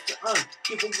 live life to earn.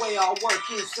 Give away our work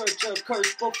in search of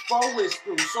curse before it's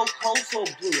through. So cold, so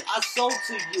blue, I sold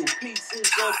to you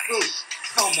pieces of fruit.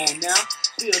 Come on now,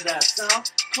 feel that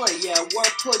sound. Play, yeah,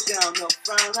 word, put down the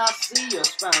frown. I see us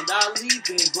found, I leave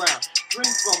in ground. Bring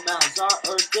from mouths, our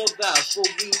earth devours. For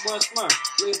we must learn,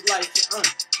 live life to earn.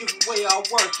 Give away our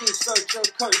work in search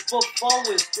of curse before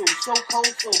it's through. So cold,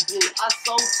 so blue, I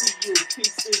sold to you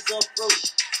pieces of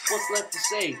fruit. What's left to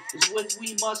say is what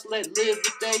we must let live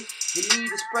today. The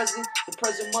need is present, the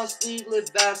present must need, live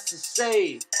fast to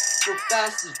save. For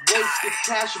fast is waste, if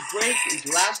cash a break,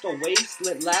 is last or waste,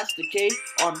 let last decay.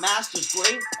 Our master's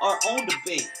grave, our own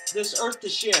debate. This earth to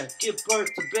share, give birth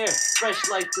to bear, fresh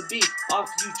life to be, our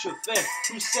future fair.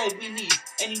 Who said we need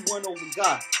anyone over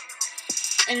God?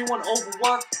 Anyone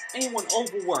overwork? Anyone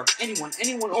overwork? Anyone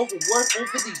overwork?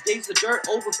 Over these days of dirt,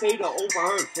 overpaid or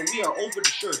overheard. But we are over the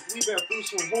shirts. We bear fruits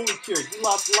from holy cures. We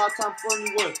lost a lot of time for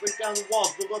any worth. Break down the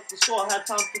walls, build up the soil. Have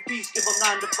time for peace. Give up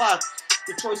 9 to 5.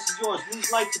 The choice is yours.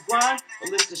 Lose life to grind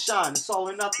or live to shine. It's all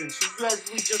or nothing. So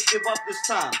we just give up this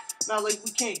time. Not like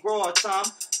we can't grow our time.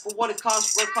 For what it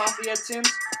costs for a coffee at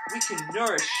Tim's, we can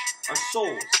nourish our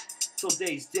souls till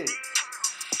days dim.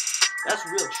 That's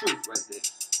real truth right there.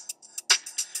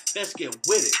 Let's get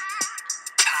with it.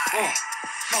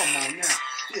 Come on now,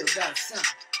 feel that sound.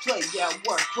 Play out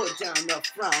work, put down the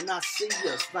frown. I see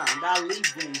us found, I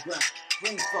leave green ground.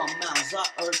 Bring from mounds, I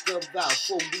earth the vow.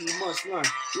 For we must learn,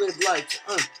 live life to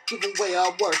earn. Give away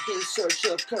our work in search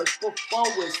of curse. Before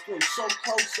it's through, so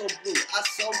cold, so blue. I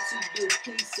sold to you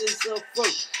pieces of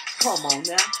fruit. Come on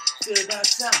now, feel that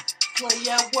sound.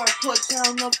 Play at work, put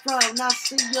down the frown. I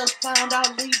see us found, I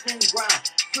leave green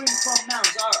ground. Bring from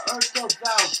mounds, our earth the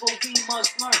vow. For we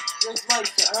must learn, live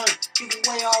life to earn. Give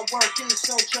away our work in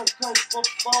search of curse.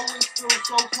 Before it's through,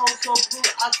 so cold, so blue.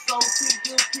 I sold to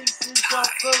you pieces of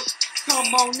fruit.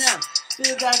 Come on now,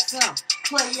 feel that sound.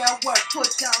 Play at work, put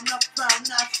down the frown.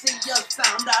 I see us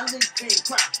found, I leave green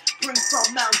ground. Bring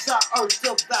from mounds, our earth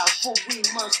the vow. For we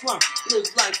must learn, live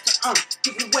life to earn.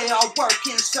 Give away our work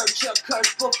in search of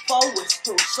curse. Before it's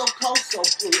through, so cold, so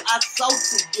blue. I sold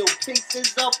to you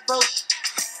pieces of fruit.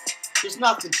 There's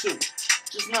nothing to it,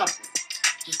 just nothing.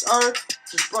 Just earth,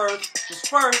 just birth, just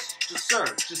first, just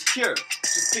serve, just cure,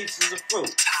 just pieces of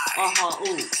fruit.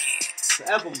 Ooh,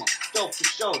 forevermore, dope for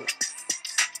shoulder,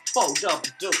 fold up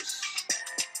the deuce.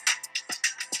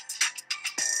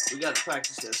 We gotta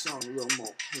practice that song a little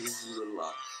more. This is a little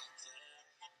off.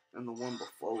 And the one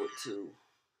before it too,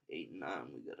 8 and 9,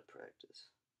 we gotta practice.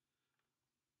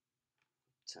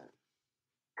 10.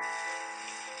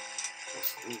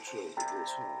 That's the intro to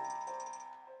this one.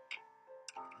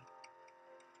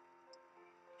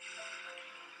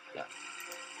 Yeah.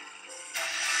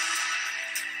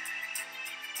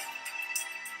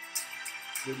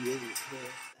 Video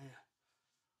request.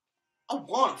 I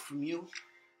want it from you.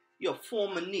 Your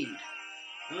form of need.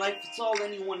 And life, it's all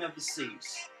anyone ever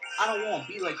sees. I don't want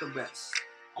to be like the rest.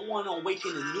 I want to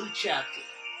awaken a new chapter.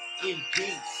 In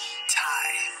peace.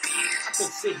 I could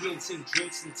sit here and sing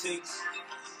drinks and things.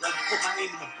 I could put my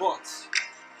name in the books.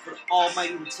 For the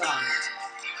almighty retirement.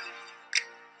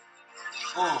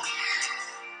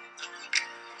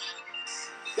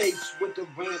 Faced with the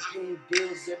rent, paying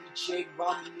bills, every check,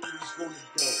 robbing me is going to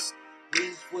bed.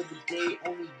 Waiting for the day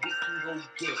only we can go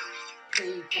get.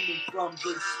 Pain coming from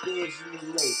big spills in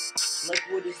the lake. Like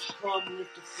what is to come,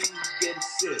 lift the food, get a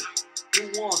sip.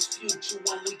 Who wants future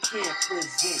when we can't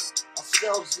present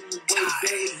ourselves in the way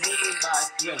buried hanging by a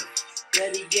thread?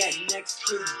 Better yet, next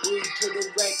kids glued to the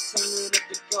Rex, hanging up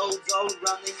the codes all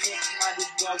around their necks. Might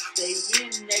as well stay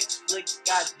in. Netflix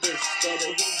got this, better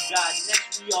who got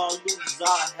next? We all lose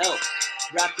our health.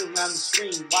 Wrapped around the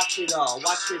screen, watch it all,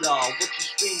 watch it all. What you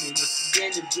streaming? It's the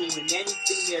end of doing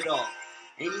anything at all.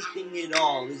 Anything at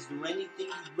all. Is there anything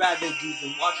you'd rather do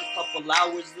than watch a couple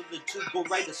hours of the two? Go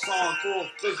write a song, throw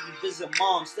a frisbee, visit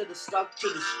mom. Instead of stuck to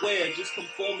the square, just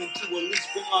conforming to at least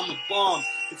bring on the bomb.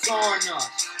 It's on us.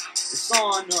 It's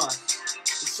on us.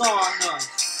 It's on us.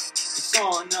 It's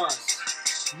on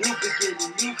us. New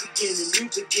beginning, new beginning, new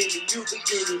beginning, new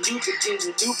beginning, new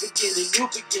beginning, new beginning, new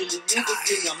beginning, new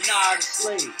beginning. I'm not a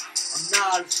slave. I'm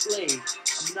not a slave.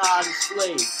 I'm not a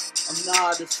slave. I'm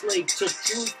not a slave to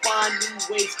truth. Find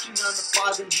new ways, keep 9 to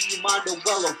 5 and do you mind? Oh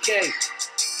well, okay.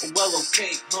 Oh well,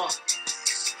 okay, huh?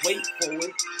 Wait for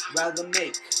it, rather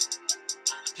make.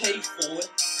 Pay for it,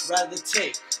 rather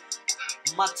take.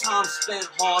 My time spent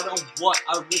hard on what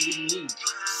I really need.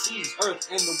 Seas, earth,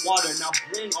 and the water, now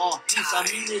bring on peace. I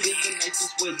mean it in the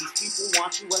nicest way. These people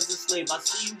want you as a slave. I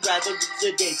see you rather lose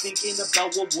a day, thinking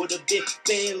about what would have been.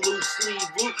 Paying loose sleeve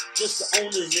root, just the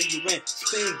owners of your rent.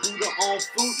 Spend Buddha on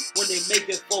food when they make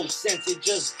it full sense. It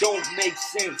just don't make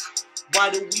sense. Why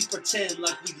do we pretend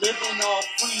like we living all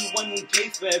free when we pay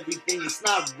for everything? It's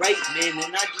not right, man,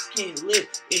 and I just can't live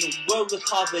in a world of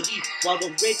poverty while the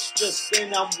rich just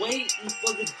spend. I'm waiting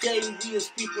for the day we as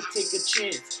people take a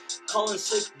chance. Calling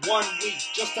sick 1 week,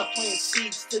 just to plant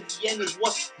seeds to the end is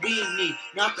what we need.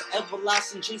 Not the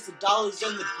everlasting chase of dollars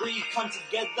and the greed. Come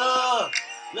together,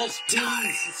 let's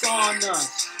peace. It's on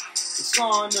us. It's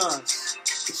on us.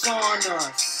 It's on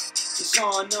us. It's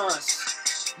on us.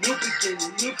 New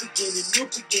beginning, new beginning, new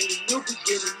beginning, new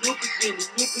beginning, new beginning,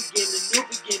 new beginning, new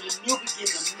beginning, new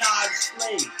beginning. I'm not a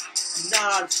slave. I'm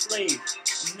not a slave.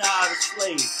 I'm not a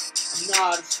slave. I'm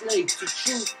not a slave to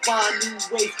truth. Find new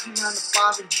ways, keep 9 to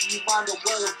 5 and do you mind? Oh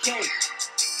well, okay.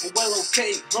 Oh well,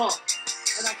 okay, huh?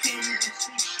 and I can't even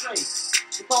speak straight.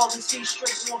 With all this hate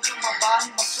straight going through my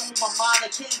body, my soul, my mind, I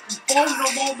can't conform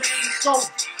no more, man. It's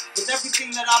over. With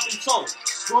everything that I've been told.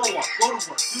 Grow up, go to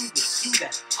work, do this, do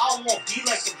that. I don't want to be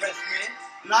like the rest, man.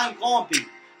 And I ain't gonna be.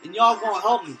 And y'all gonna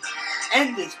help me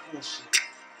end this bullshit.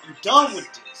 I'm done with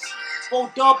this.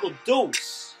 Full double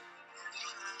dose.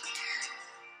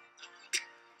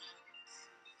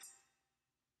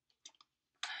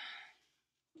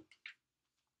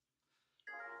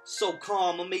 So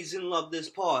calm, amazing, love this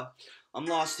part. I'm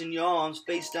lost in your arms,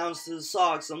 face down to the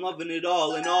socks. I'm loving it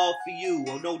all and all for you.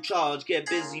 Oh, no charge, get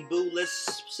busy, boo.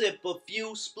 Let's sip a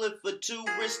few, split for two,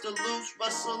 wrist a loose,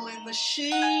 rustle in the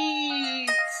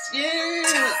sheets.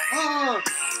 Yeah,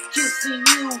 kissing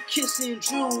you, kissing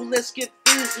Drew. Let's get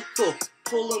physical.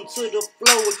 Pull him to the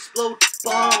flow, explode,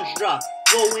 bombs drop.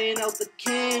 Blowing out the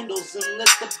candles and let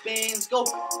the bands go.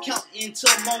 Counting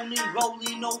till morning,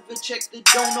 rolling over, check the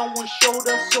dough. No one showed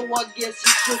us, so I guess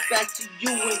it's just back to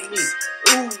you and me.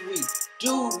 Ooh-wee,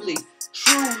 doobly,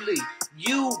 truly,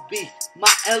 you be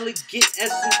my elegant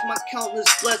essence, my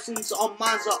countless blessings. All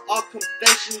mine are our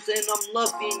confessions, and I'm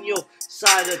loving your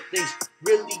side of things.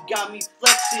 Really got me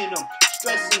flexing them.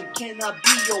 Stressing, can I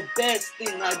be your best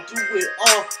thing? I do it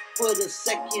all for the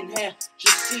second half.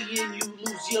 Just seeing you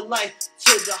lose your life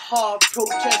to the hard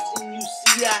protesting. You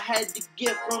see, I had to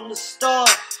get from the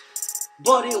start,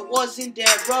 but it wasn't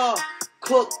that raw.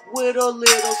 Cooked with a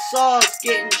little sauce,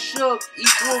 getting shook,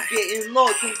 equal getting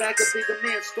low. Came back a bigger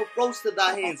man, still froze to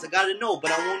thy hands. I gotta know,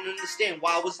 but I won't understand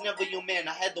why I was never your man.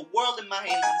 I had the world in my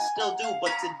hands and still do,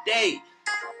 but today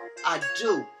I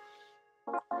do.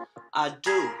 I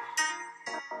do.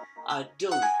 I do.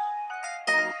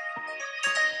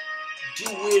 Do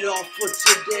it all for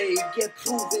today. Get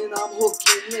proven I'm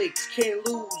hooking licks. Can't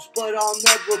lose, but I'll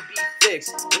never be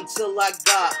fixed until I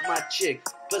got my chick.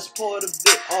 Best part of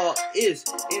it all is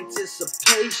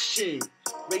anticipation.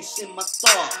 Racing my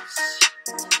thoughts.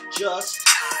 Just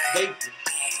vaping.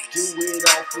 Do it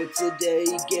all for today.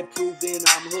 Get proven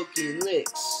I'm hooking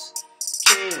licks.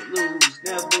 Can't lose,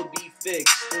 never be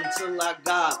fixed until I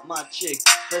got my chick.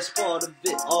 Best part of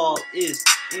it all is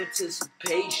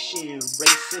anticipation,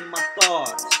 racing my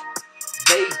thoughts,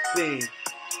 vaping,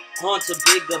 on to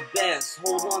bigger best.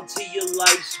 Hold on to your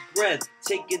life's breath,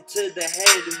 take it to the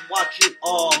head and watch it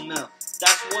all melt.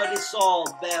 That's what it's all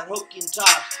about, hooking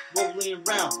tops, rolling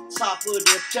around, top of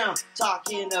the town,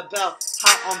 talking about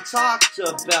how I'm talked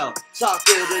about. Talk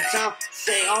of the town,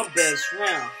 say I'm best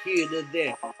round, here to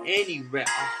there, anywhere,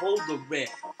 I hold the red,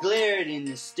 glared in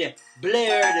the stare,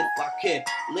 blared if I care,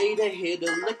 later hit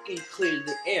a lick and clear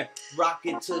the air, rock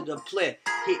it to the play,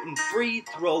 hitting free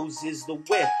throws is the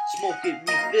way, smoke it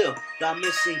refill, not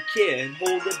missing care, and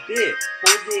hold a bit,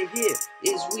 hold it here,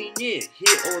 is we near,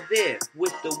 here or there,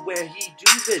 with the where he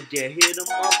do the dare, hit him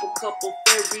up a couple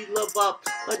fairy love up,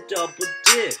 a double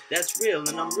dip, that's real,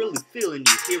 and I'm really feeling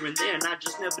you here and there, and I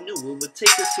just never knew it would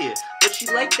take us here, but she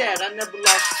like that, I never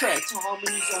lost track, to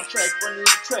harmonies on track, running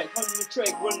the track, hunting the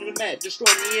track, running the mat,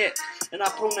 destroying the act, and I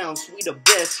pronounce we the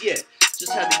best yet,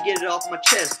 just had to get it off my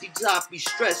chest, these I be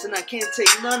stressed, and I can't take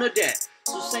none of that,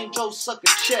 so St. Joe suck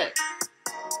a check,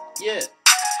 yeah,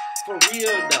 for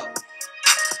real though.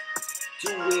 Do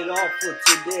it all for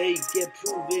today, get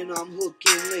proven I'm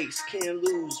hooking licks. Can't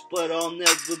lose, but I'll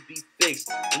never be fixed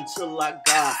until I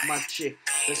got my chick.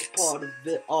 That's part of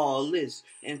it all is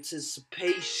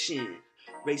anticipation,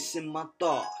 racing my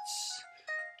thoughts,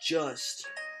 just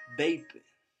vaping.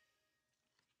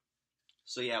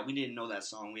 So yeah, we didn't know that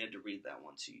song, we had to read that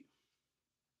one to you.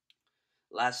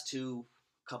 Last two,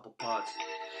 couple parts.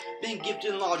 Been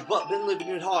gifted large, but been living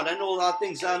it hard. I know a lot of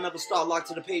things that I never start. Locked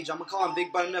to the page, I'm a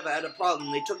convict, but I never had a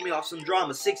problem. They took me off some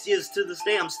drama. 6 years to this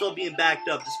day, I'm still being backed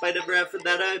up. Despite every effort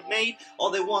that I've made,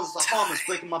 all they want is the harm. It's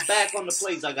breaking my back on the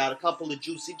plays. I got a couple of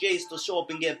juicy J's to show up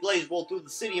and get blazed. Roll through the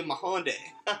city in my Hyundai.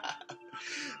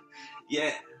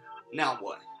 Yeah, now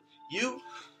what? You?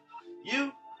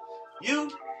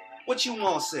 What you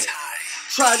want to say?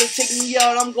 Try to take me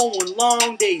out, I'm going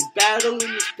long days. Battling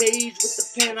the stage with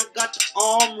the pen, I got the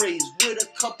arm raised. With a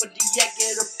cup of the yak,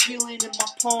 get a feeling in my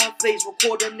palm face.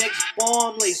 Record the next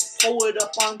bomb lace. Pull it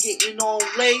up, I'm getting on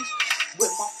lace. With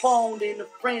my phone and the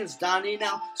friends dining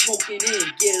out, smoking in,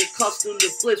 get accustomed to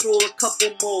flips, roll a couple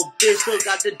more bits, still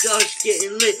got the dust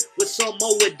getting lit with some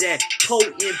more of that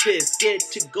potent piss, get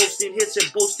to ghosting hits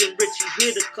and boasting rich, you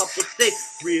hit a couple thick,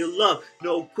 real love,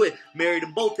 no quit, married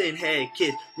them both and had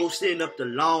kids, roasting up the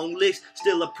long licks,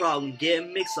 still a problem,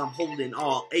 get mixed, I'm holding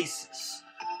all aces,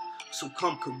 so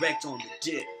come correct on the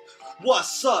dip.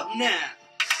 What's up now?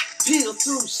 Peel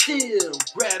through steel,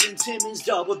 grabbing Timmons,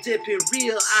 double dipping,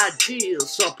 real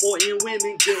ideals. Supporting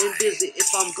women, getting busy. If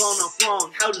I'm gone off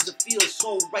wrong, how does it feel?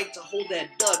 So right to hold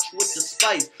that Dutch with the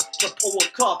spice. To pour a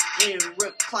cup and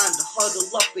recline, to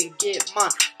huddle up and get mine.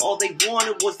 All they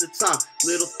wanted was the time.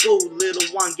 Little food,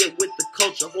 little wine, get with the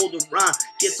culture, hold a rhyme.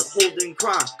 Get to holding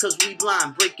crime, cause we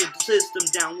blind, breaking the system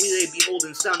down. We they be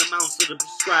holding sound amounts to the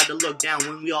prescribed to look down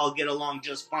when we all get along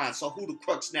just fine. So who the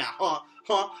crooks now, huh?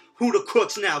 Who the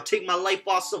crooks now? Take my life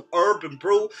off some urban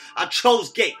brew? I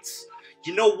chose Gates.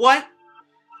 You know what?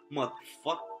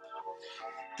 Motherfucker.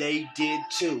 They did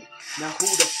too. Now who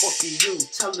the fuck are you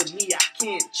telling me I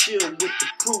can't chill with the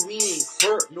crew? We ain't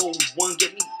hurt no one.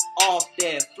 Get me off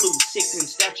that flu. Sickening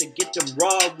stature, get them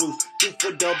raw roof. 2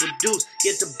 for double deuce,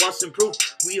 get the bustin' proof.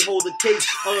 We hold the case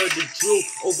of the drew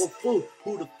over food.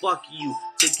 Who the fuck are you?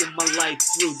 Taking my life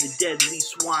through the deadly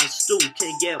swine stew.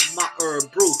 Can't get my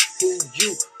herb brew. Who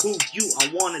you?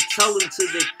 I wanna tell them to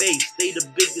their face. They the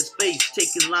biggest face.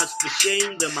 Taking lives for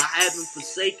shame. Them I haven't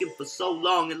forsaken for so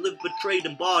long. And live betrayed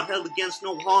and barred. Held against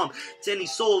no harm. To any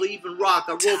soul, even rock.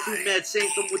 I rolled through mad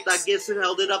sanctum with thy gifts and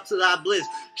held it up to thy bliss.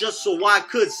 Just so I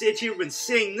could sit here and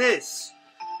sing this.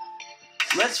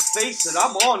 Let's face it,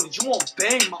 I'm on it. You won't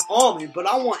bang my army, but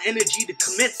I want energy to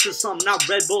commit to something. Not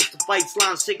Red Bulls to fight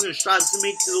slime, sickness strives to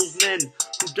make to those men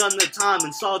who've done their time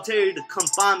in solitary to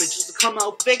confinement just to come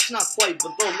out fixed. Not quite,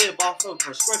 but they'll live off of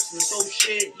prescriptions. So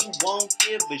shit, you won't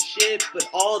give a shit, but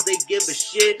all they give a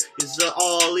shit is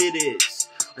all it is.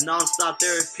 A non-stop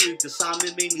therapeutic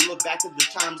assignment made me look back at the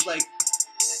times like,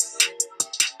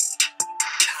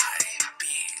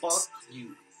 fuck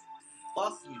you.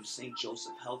 Fuck you, St.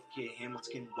 Joseph Healthcare,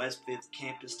 Hamilton, West 5th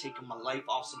Campus, taking my life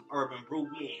off some urban brew.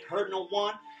 We ain't hurt no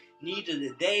one, neither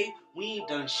today. We ain't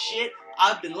done shit.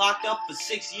 I've been locked up for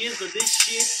 6 years of this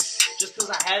shit just cause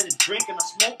I had a drink and I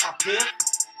smoked my pill.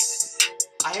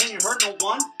 I ain't hurt no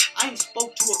one. I ain't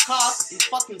spoke to a cop in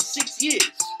fucking 6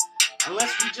 years.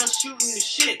 Unless we just shooting the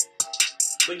shit.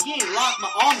 But he ain't locked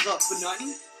my arms up for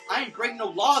nothing. I ain't break no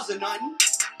laws or nothing.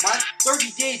 My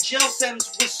 30-day jail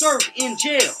sentence was served in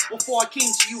jail before I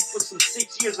came to you for some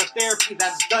 6 years of therapy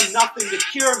that's done nothing to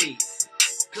cure me.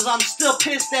 Cause I'm still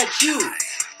pissed at you.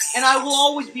 And I will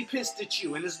always be pissed at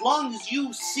you. And as long as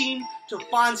you seem to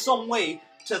find some way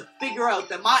to figure out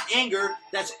that my anger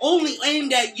that's only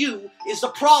aimed at you is the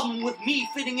problem with me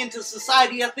fitting into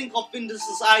society, I think I'll fit into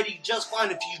society just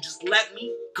fine if you just let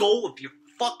me go of your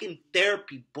fucking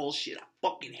therapy bullshit. I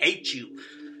fucking hate you.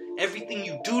 Everything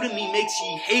you do to me makes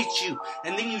me hate you.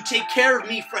 And then you take care of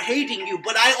me for hating you.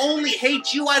 But I only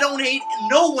hate you. I don't hate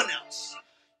no one else.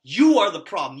 You are the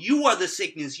problem. You are the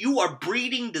sickness. You are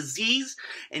breeding disease.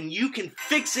 And you can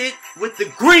fix it with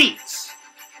the greens.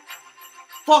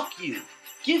 Fuck you.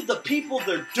 Give the people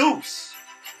their deuce.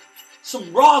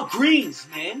 Some raw greens,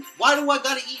 man. Why do I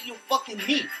gotta eat your fucking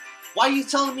meat? Why are you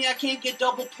telling me I can't get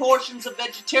double portions of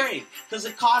vegetarian? Because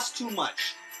it costs too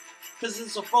much. Because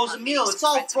it's a frozen meal. It's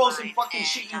all frozen fucking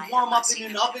shit you warm up in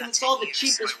an oven. It's all the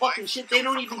cheapest fucking shit. They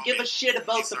don't even give a shit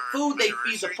about the food they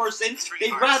feed the person.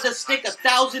 They'd rather stick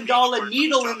 $1,000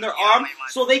 needle in their arm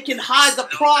so they can hide the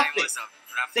profit.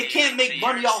 They can't make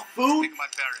money off food.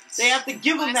 They have to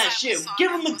give them that shit.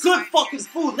 Give them the good fucking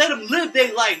food. Let them live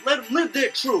their life. Let them live their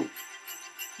truth.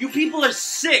 You people are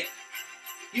sick.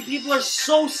 You people are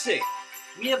so sick.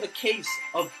 We have a case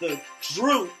of the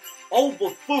Drew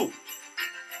over food.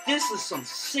 This is some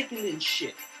sickening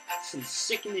shit. Some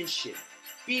sickening shit.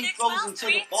 Feed frozen to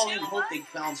the fall and hope they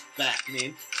bounce back,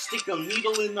 man. Stick a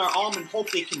needle in their arm and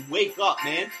hope they can wake up,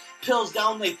 man. Pills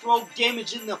down their throat,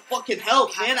 damaging their fucking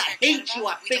health, man. I hate you.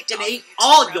 I freaking hate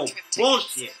all your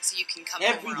bullshit.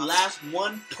 Every last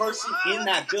one person in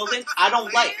that building, I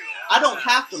don't like. I don't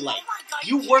have to like.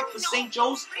 You work for St.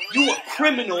 Joe's, you a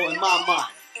criminal in my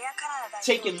mind.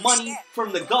 Taking money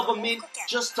from the government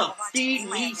just to feed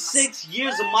me 6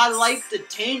 years of my life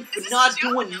detained for not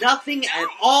doing nothing at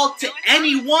all to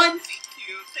anyone?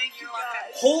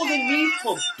 Holding me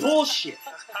for bullshit.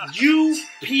 You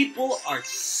people are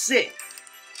sick.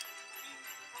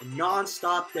 A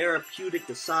non-stop therapeutic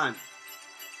assignment.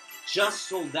 Just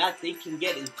so that they can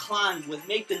get inclined with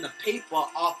making the paper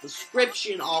off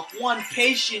prescription off one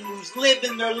patient who's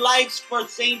living their lives for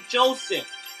St. Joseph,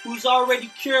 who's already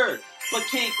cured, but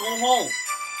can't go home.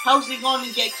 How's he going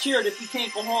to get cured if he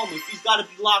can't go home, if he's got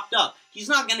to be locked up? He's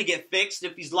not going to get fixed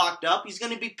if he's locked up. He's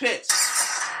going to be pissed.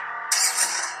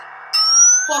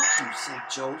 Fuck you, St.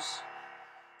 Joe's.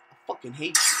 I fucking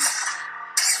hate you.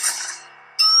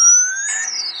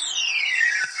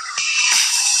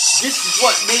 This is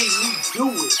what made me do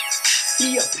it.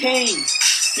 Be a pain,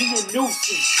 be a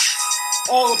nuisance.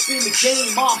 All up in the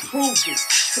game, I'm proving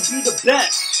to be the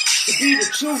best. to be the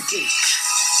choosing.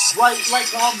 Right like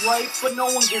I'm right, but no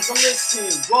one gives a listen.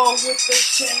 Roll with the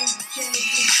change and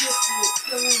gifted.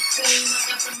 Still insane, I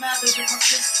got the matters in my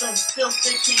system. Still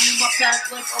thinking in my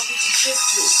past like I was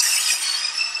addicted.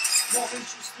 More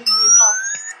interesting enough.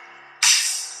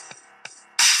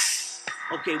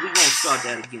 Okay, we gonna start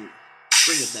that again.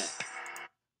 Bring it back.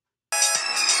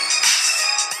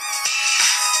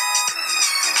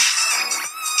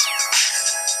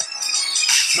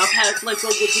 My past life I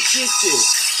was addicted.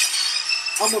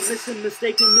 I'm a missing,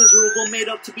 mistaken, miserable, made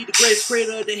up to be the greatest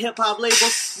creator of the hip-hop label.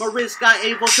 My wrist got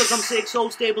able, cause I'm sick, so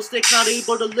stable, stick not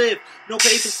able to live. No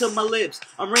papers to my lips.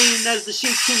 I'm reigning as the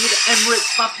Sheik King of the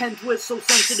Emirates. My pen twist so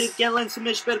sensitive, get lens to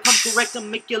Mitch, better come correct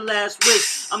and make your last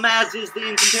wish. I'm as is the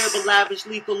incomparable, lavish,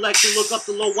 lethal lecture. Look up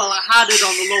the low while I hide it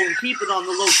on the low and keep it on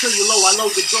the low. Till you're low, I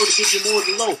load the grow to give you more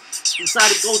than low. Inside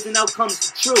it goes and out comes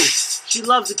the truth. She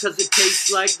loves it cause it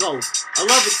tastes like gold. I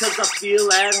love it cause I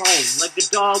feel at home. Like a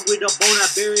dog with a bone, I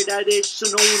bury that itch so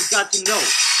no one's got to know.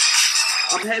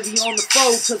 I'm heavy on the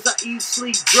foe cause I eat,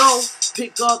 sleep, grow.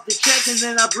 Pick up the check and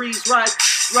then I breeze right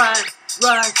through.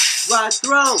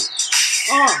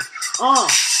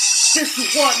 This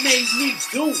is what made me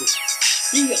do it.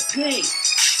 Be a pain,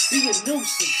 be a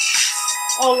nuisance.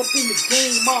 All up in the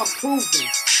game I'm proving.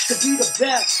 To be the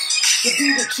best, to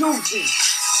be the choosing.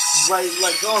 Right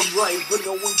like I'm right, but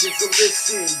no one gives a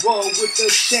listen. Roll with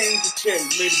the change, the check,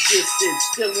 made it gifted.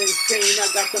 Still insane, I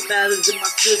got the matters in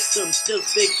my system. Still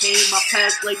speaking my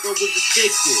past like I was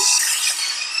addicted.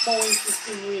 More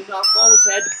interestingly enough, always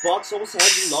had the bucks, always had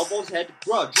the love, always had the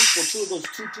grudge. Root for two of those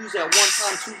 2 2s at one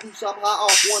time, 2 loose up high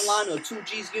off one line, or 2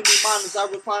 G's give me mine as I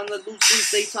recline, let loose loose,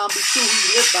 daytime be true, who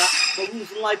you live by. My rules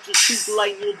in life just too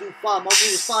polite and you'll do fine. My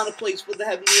rules find a place for the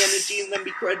heavenly energy and then be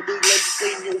credibly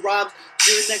legislating your rhymes to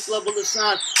the next level of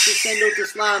shine. Just send out the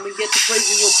slime and get the praise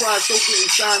in your pride, so getting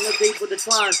shine, let they for the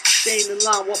climb. Staying in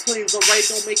line, what planes are right,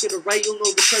 don't make it a right, you'll know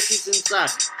the presence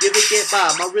inside. Give it, get by,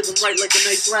 my rhythm right like a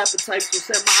nice rapper type, so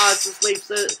set my eyes to slave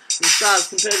set size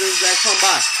competitors that come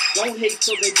by. Don't hate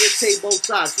till they dictate both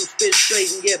sides, so spit straight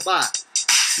and get by.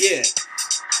 Yeah,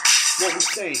 what we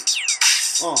saying?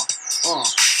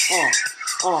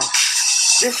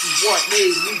 This is what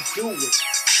made me do it.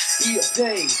 Be a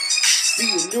pain, be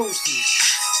a nuisance.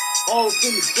 All up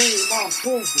in the game I'm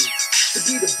proving. To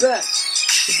be the best,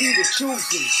 to be the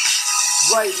choosing.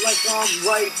 Right like I'm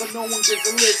right, but no one gives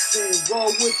a listen.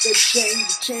 Roll with the chain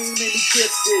and the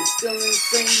gifted. Still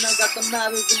insane, I got the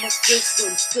matters in my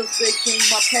system. Still speaking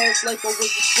my past like I was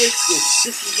addicted.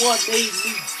 This is what made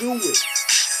me do it.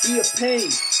 Be a pain,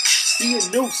 be a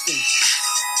nuisance.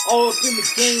 All up in the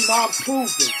game I'm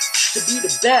proving. To be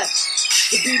the best,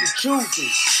 to be the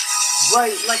choosing.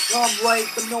 Right like I'm right,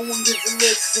 but no one gives a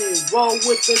listen. Roll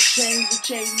with the chain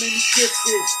many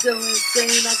gifted. Still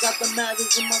insane, I got the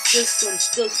matters in my system.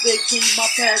 Still speaking my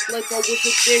past like I was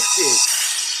addicted.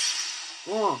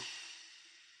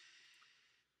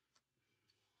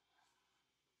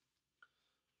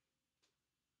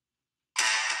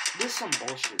 This is some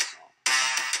bullshit song.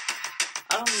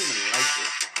 I don't even like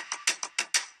this song.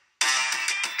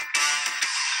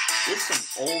 This is some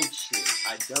old shit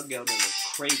I dug out of the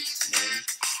crates, man.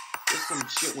 This is some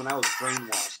shit when I was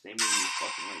brainwashed. They made me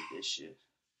fucking like this shit.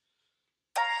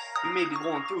 You may be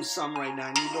going through something right now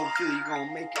and you don't feel you're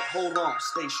gonna make it. Hold on,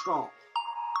 stay strong.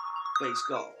 Face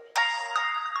God.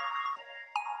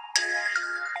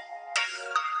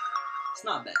 It's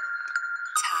not bad.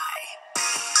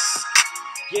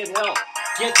 Get help.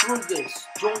 Get through this.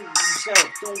 Don't lose help.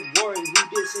 Don't worry who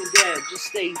this and that. Just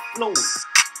stay fluent.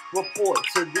 Report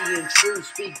to the intrude.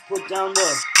 Speak. Put down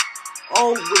the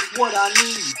it's what I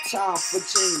need. Time for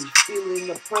change. Feeling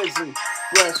the present.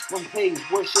 Blessed from pain.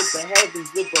 Worship the heavens.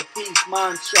 Live a peace.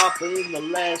 Mind sharper in the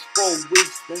last 4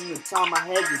 weeks than the time I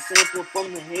had the sample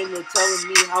from the handler telling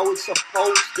me how it's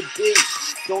supposed to be.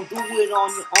 Don't do it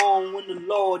on your own when the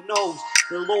Lord knows.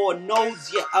 The Lord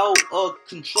knows you're out of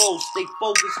control. Stay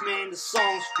focused, man. The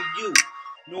song's for you.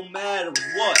 No matter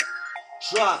what.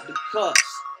 Drop the cuts.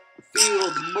 Feel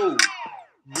the mood.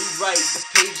 Rewrite the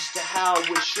page to how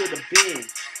it should have been.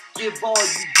 Give all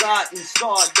you got and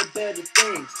start the better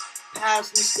things.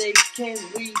 Past mistakes can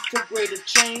lead to greater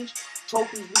change.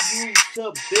 Tokens we use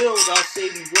to build our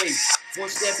saving grace. One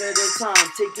step at a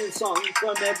time, taking something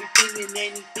from everything and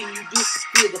anything you do.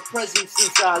 Feel the presence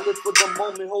inside. Live for the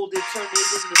moment, hold it, turn it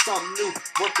into something new.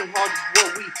 Working hard is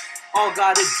what we all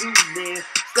gotta do, man.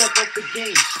 Step up the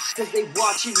game, cause they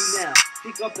watching you now.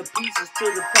 Pick up the pieces to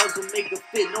the puzzle, make it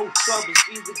fit, no troubles.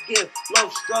 Be the gift,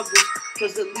 love struggles,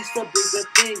 cause at least the bigger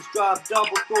things drop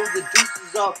double, throw the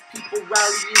deuces up. People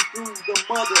rallying through the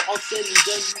mother, all said and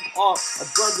done, you are a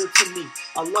brother to me.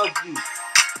 I love you.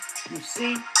 You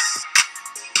see?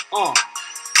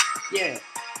 Yeah,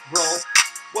 bro,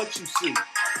 what you see?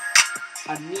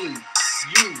 I need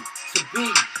you to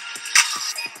be.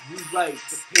 Rewrite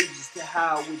the pages to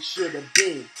how it should have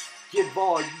been. Give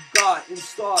all you got and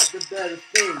start the better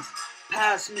things.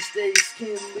 Past mistakes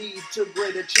can lead to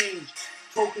greater change.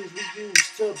 Tokens we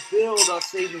use to build our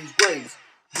savings grace.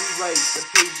 Rewrite the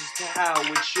pages to how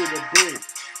it should have been.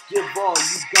 Give all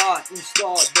you got and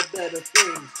start the better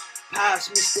things. Past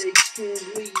mistakes can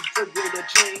lead to greater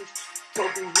change.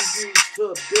 Tokens we use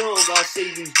to build our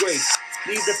savings grace.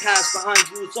 Leave the past behind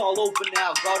you, it's all open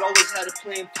now. God always had a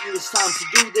plan for you, it's time to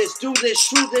do this. True,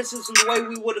 this isn't the way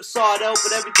we would have saw it out,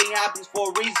 but everything happens for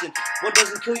a reason. What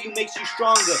doesn't kill you makes you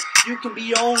stronger. You can be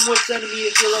your own worst enemy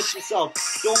if you let yourself.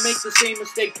 Don't make the same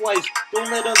mistake twice.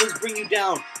 Don't let others bring you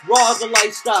down. Raw the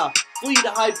lifestyle. Flee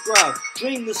the hype crowd.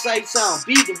 Dream the sight sound.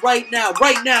 Be the right now.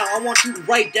 Right now, I want you to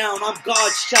write down. I'm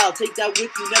God's child. Take that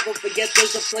with you. Never forget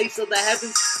there's a place of the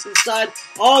heavens inside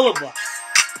all of us.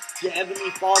 Your Heavenly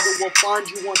Father will find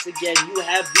you once again. You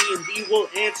have thee and thee will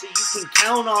answer. You can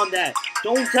count on that.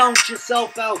 Don't count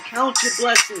yourself out. Count your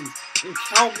blessings and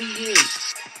count me in.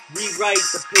 Rewrite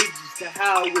the pages to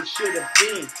how it should have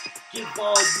been. Give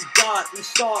all you got and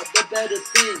start the better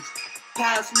things.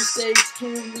 Past mistakes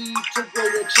can lead to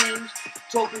greater change.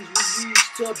 Tokens we use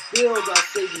to build our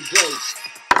saving grace.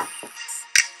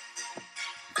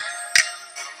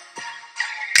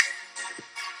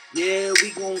 Yeah,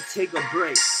 we gonna take a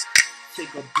break.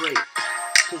 Take a break.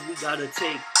 Cause we gotta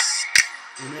take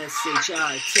an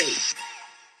SHI take.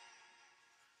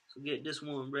 So get this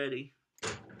one ready.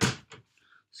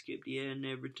 Skip the air and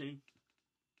everything.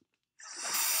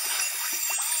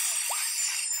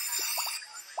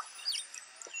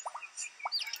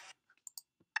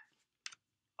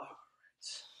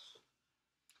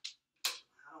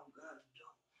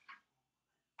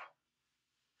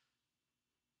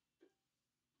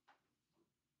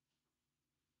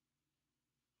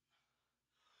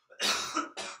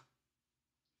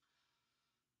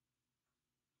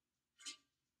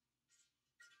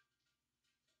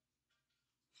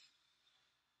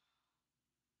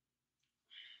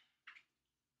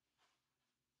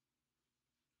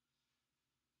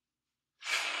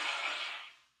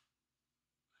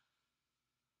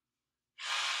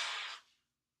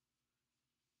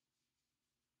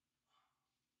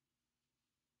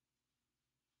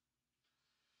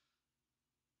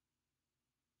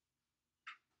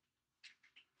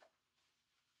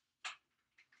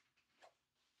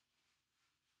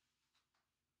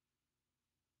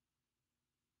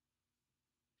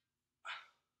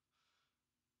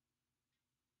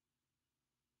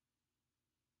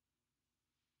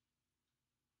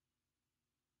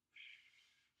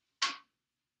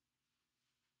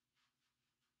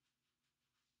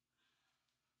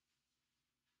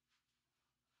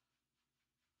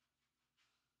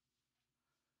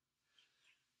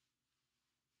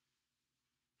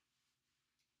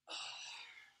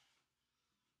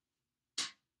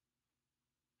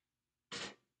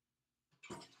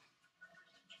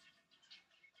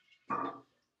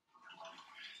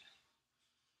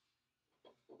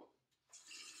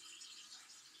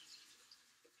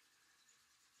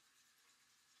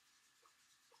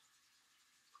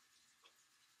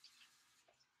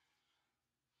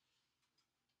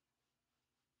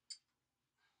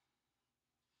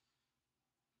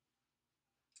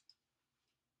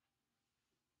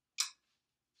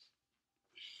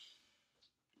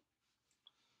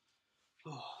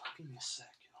 Oh, give me a sec,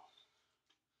 y'all.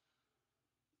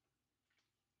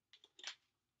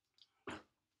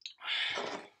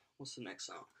 What's the next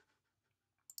song?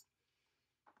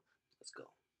 Let's go.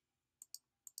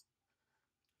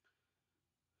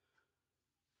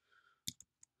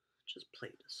 Just play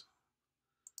this.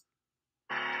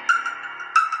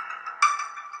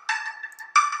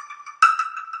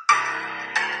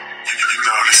 You're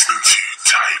now listening to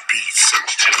Thai Beats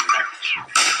Entertainment.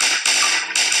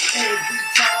 Every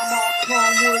time I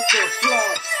come with the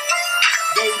flow,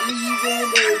 they leave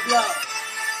and they blow.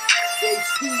 They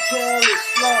speak careless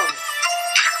slow.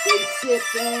 They sip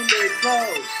and they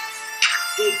close.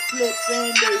 They flip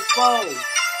and they fold.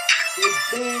 They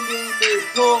bend and they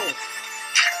pull.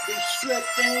 They strip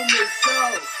and they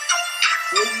sew.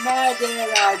 They mad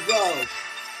that I go.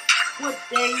 What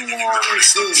they wanna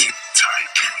do.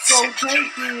 So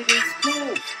take it, it's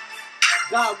cool.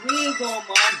 Got rhythm,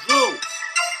 I'm Drew.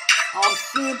 I'm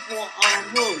simple,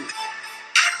 I'm rude.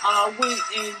 I win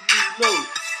and you lose.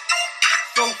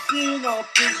 So fill up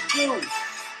this juice.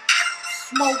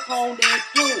 Smoke on that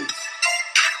dude.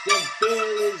 Then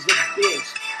Bill is a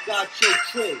bitch. Got your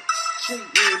trick.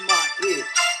 Treating my itch.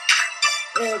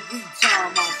 Every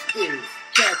time I spit,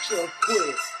 catch a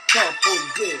quick couple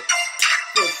bits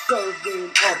for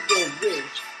serving up the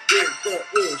rich with the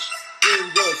ish in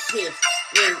the sis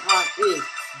when I is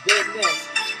the next.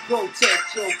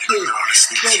 Protect your kids,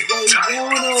 cause they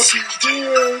wanna be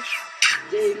rich.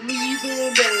 They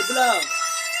leaving their blood.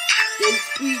 They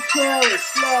speak careless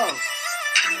slow.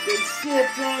 They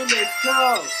sip and they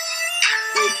throw.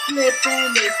 They flip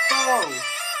and they fold.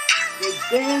 They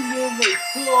bang and they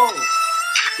close.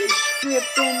 They strip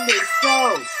and they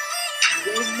sew.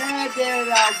 They mad that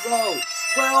I wrote.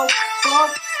 Well,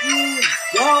 fuck you,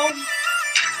 go.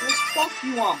 Well, fuck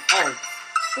you, I'm old.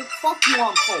 But fuck you,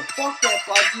 I'm full. Fuck that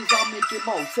 5 years, I'll make it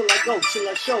more. Till I go, till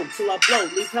I show, till I blow.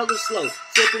 Leave hella slow.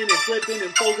 Sipping and flipping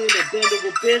and folding a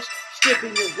bendable bitch.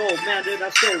 Stripping your gold, mad that I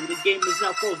stole. The game is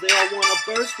not closed. They all wanna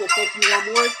burst. Well, fuck you,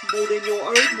 I'm worth. More than your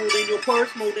earth, more than your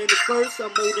purse, more than the curse. I'm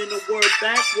holding the word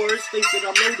backwards. Face it,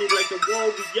 I'm loaded like the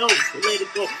Warriors. So let it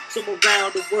go. Some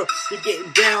around the world. They're getting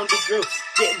down the drill.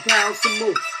 Getting pounds to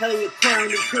move. Hella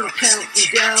clown and crew. Counting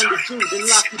down the Jew. Then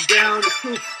locking down the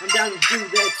crew. I'm down to do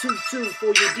that too. For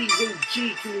your diesel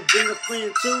G. Can you bring a friend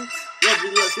too?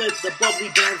 Lovely, let's let the bubbly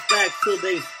bounce back till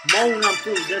they moan. I'm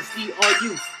through. That's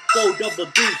DRU. 4 double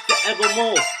deuce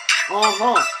forevermore.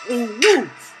 Ooh, woo.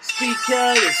 Speak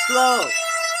careless slow.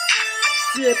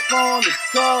 Sip on the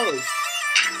coast.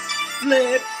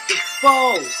 Flip the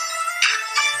foe.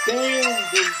 Bang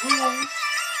the roof.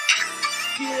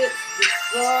 Skip the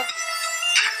suck.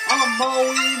 I'm more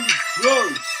in the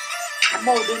drugs. I'm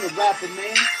more than a rapper,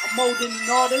 man. I'm more than an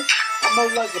artist. I'm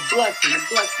more like a blessing. A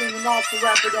blessing and also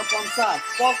wrap it up on top.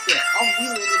 Fuck that. I'm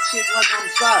wheeling the chick like I'm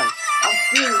sorry. I'm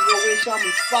feeling your wish, I'm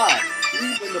inspired.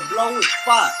 Leaving the blow is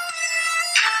fire.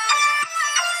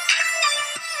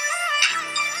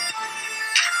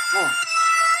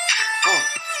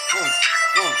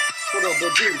 Put up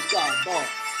a juice, got ball.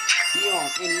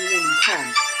 Beyond anyone who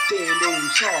comes, saying they in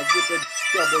charge with the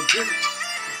double juice.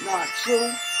 Not true.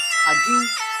 I do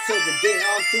till the day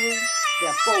I'm through.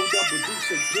 That 4 double juice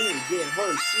again. Get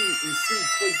her, see, and see.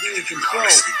 Quick in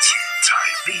control.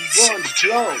 We run the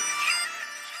globe.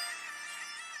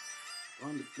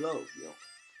 On the globe, yo.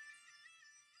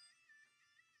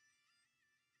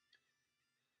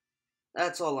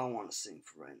 That's all I want to sing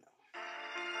for right now.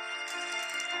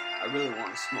 I really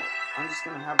want to smoke. I'm just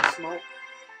gonna have a smoke,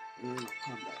 and then I'll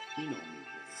come back. You know me, man.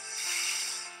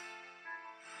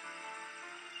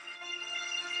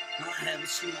 I have a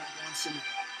smoke once in a while.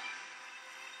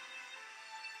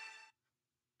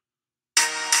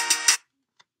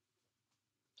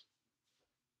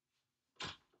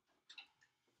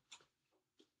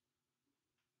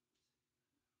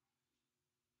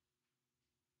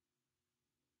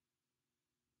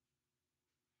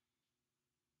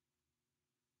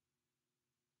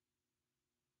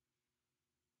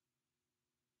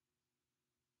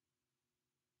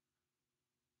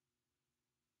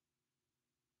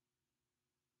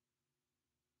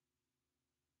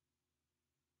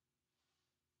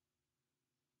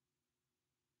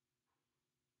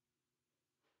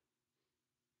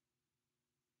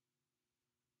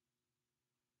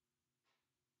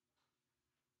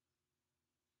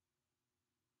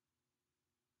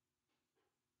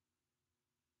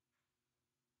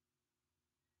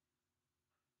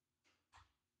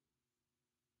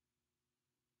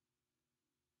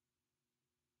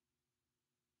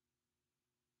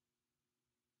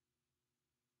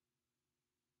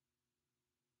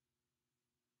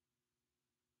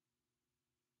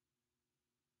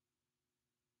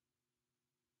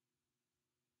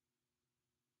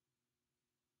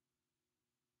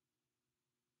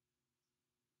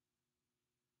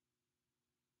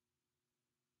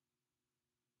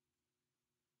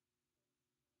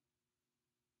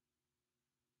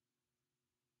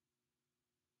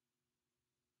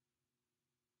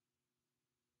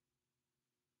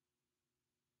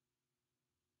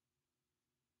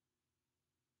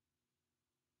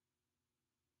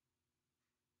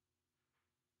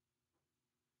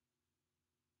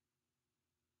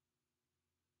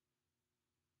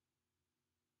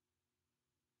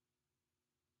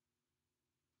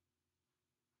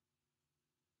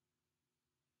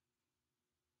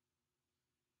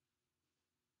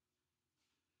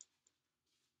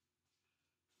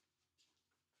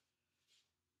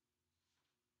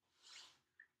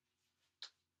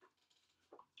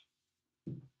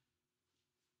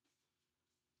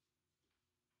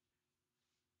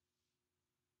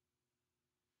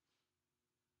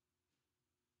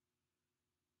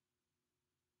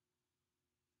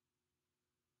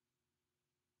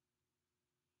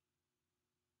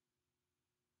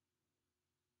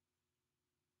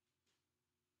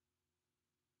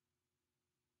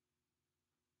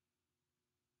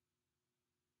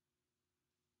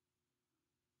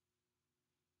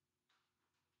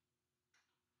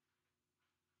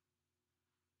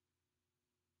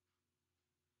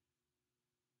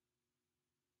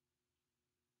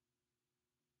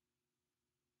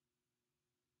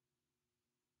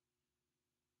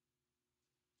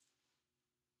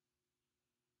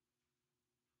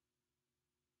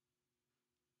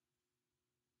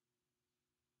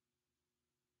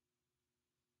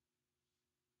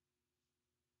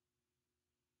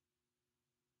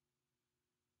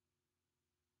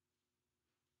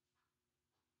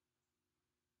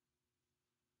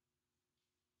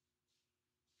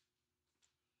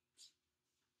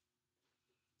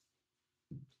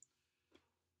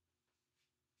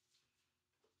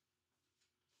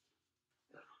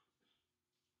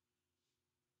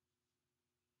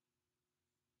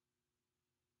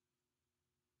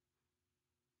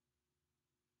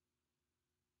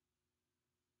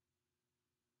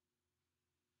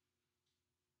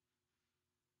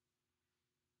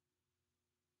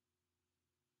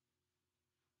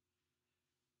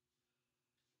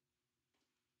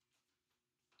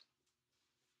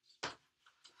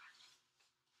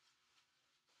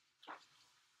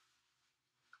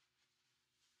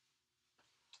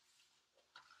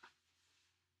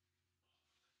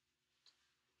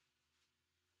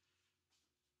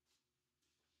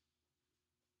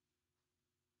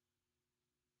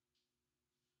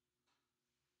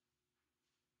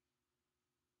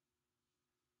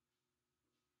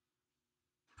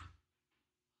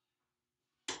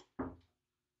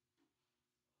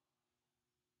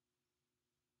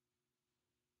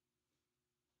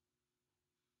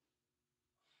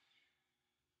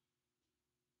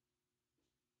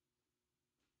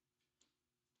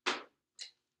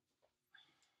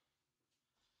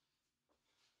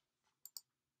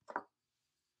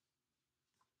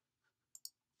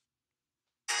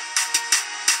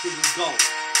 Here we go.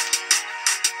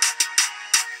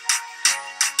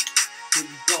 Here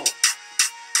we go.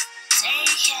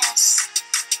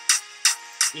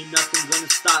 Ain't nothing gonna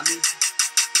stop me.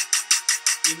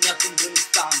 Ain't nothing gonna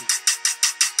stop me.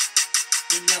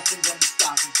 Ain't nothing gonna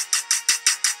stop me.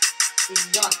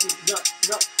 Ain't nothing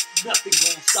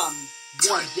gonna stop me.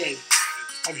 One day,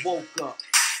 I woke up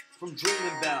from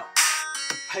dreaming about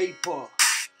the paper.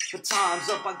 The time's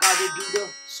up, I gotta do the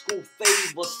school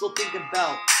favor. Still thinking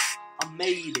about, I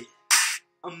made it.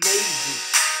 Amazing,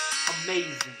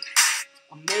 amazing,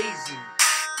 amazing,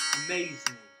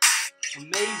 amazing,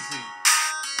 amazing,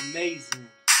 amazing,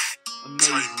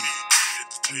 amazing,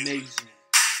 amazing.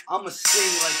 I'ma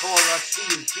sing like all I see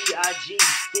is B.I.G.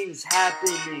 Things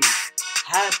happening.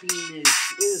 Happiness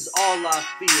is all I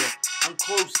feel. I'm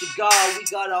close to God, we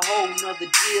got a whole nother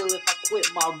deal. If I quit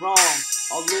my wrong,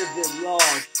 I'll live it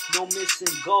large. No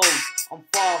missing gold, I'm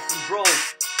far from broke.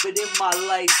 But in my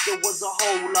life, there was a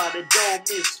whole lot of dull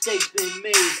mistakes been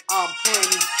made. I'm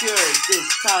plenty cured, this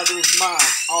title's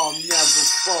mine, I'll never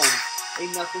fold.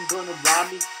 Ain't nothing gonna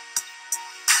rob me.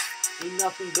 Ain't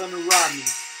nothing gonna rob me.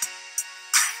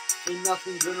 Ain't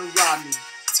nothing gonna rob me.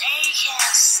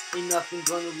 Ain't nothing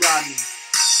gonna rob me.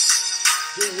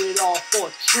 Do it all for a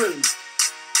trillion.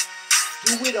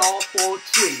 Do it all for a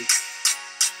trillion.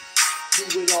 Do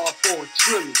it all for a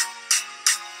trillion.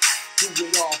 Do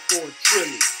it all for a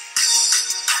trillion.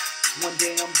 One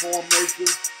day I'm gonna make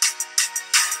it.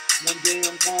 One day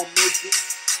I'm gonna make it.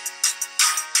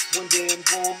 One day I'm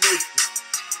gonna make it.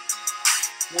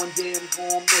 One day I'm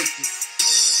gonna make it.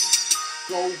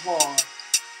 Go hard.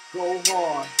 Go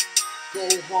hard. Go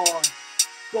hard.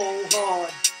 Go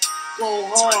hard. Go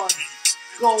hard.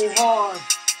 Go hard.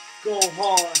 Go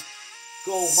hard.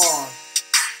 Go hard.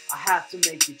 I have to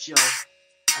make it, yo.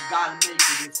 I gotta make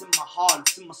it. It's in my heart.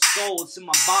 It's in my soul. It's in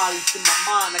my body. It's in my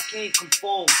mind. I can't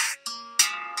conform.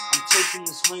 I'm taking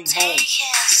this ring home.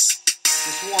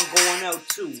 This one going out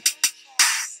too.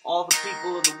 All the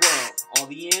people of the world. All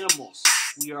the animals.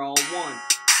 We are all one.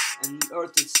 And the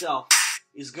earth itself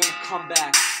is gonna come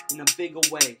back in a bigger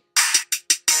way.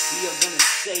 We are gonna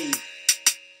save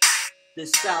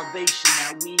this salvation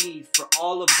that we need for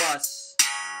all of us.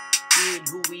 Being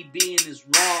who we being is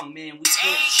wrong, man. We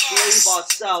can't slave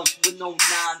ourselves with no 9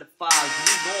 to 5.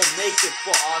 We gonna make it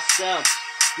for ourselves.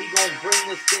 We gonna bring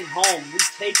this thing home. We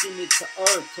taking it to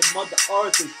earth. To Mother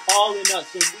Earth is calling us,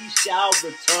 and we shall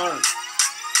return.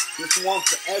 This one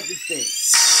for everything.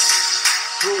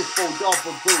 Truthful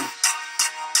double deuce.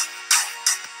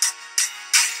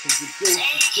 Cause the deuce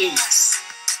is peace.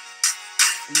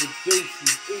 And the deuce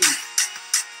is eat.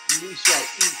 And we shall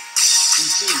eat in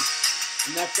peace.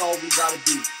 And that's all we gotta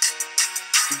be.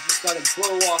 We just gotta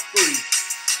grow our food.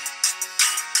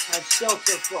 Have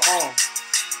shelter for all.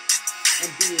 And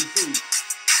be in peace.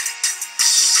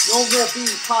 No more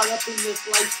being caught up in this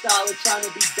lifestyle of trying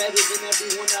to be better than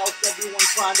everyone else. Everyone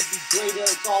trying to be greater.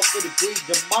 It's all for the greed.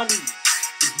 The money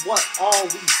is what all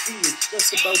we see. It's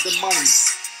just about the money.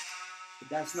 But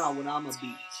that's not what I'ma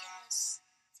be.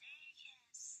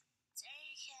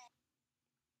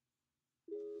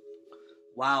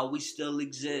 While we still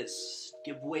exist,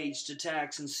 give wage to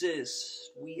tax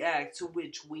insist. We act to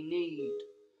which we need.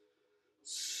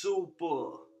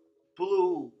 Super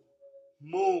blue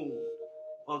moon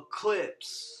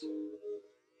eclipse.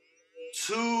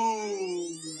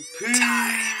 2 peace.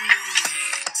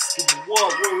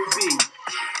 What will we be?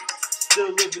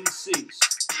 Still living the seas.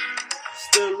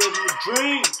 Still living the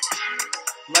dream.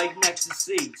 Like Nexus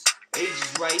seeds. Age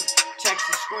is right. Text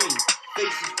the screen.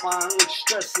 Faces fine, look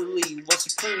stressfully. What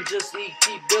Supreme just need,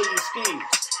 keep building schemes.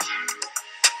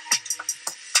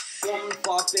 Formerly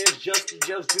fought there's Justin,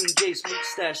 Jeffs, June, J, smoke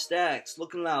stash stacks.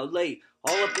 Looking loud, late.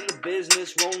 All up in the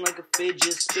business, rolling like a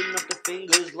fidget. Spinning up the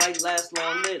fingers like last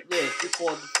long lit.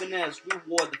 Record the finesse,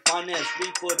 reward the finesse.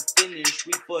 Reap for the finish,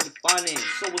 reap for the finance.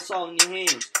 So it's all in your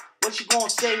hands. What you gonna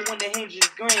say when the hands is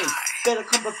grand? Better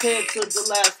come prepared to the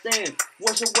last stand.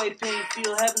 Wash away pain,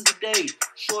 feel heaven today.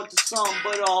 Short to some,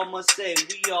 but all must say,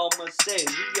 we all must say,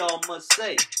 we all must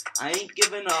say. I ain't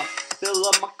giving up, fill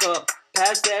up my cup,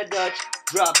 pass that Dutch,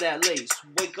 drop that lace.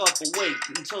 Wake up, awake,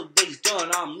 until the day's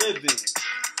done, I'm living.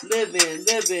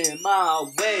 Living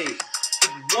my way.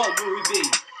 What will we be?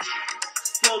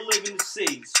 Still living the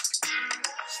seas.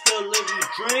 Still living the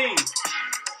dream.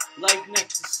 Like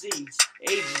Nexus seeds.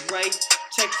 Age is right,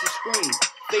 text the screen.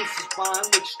 Face is fine,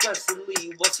 look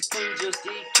stressfully. What Supreme just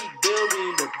eat, keep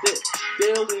building the bit,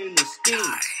 building the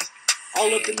scheme.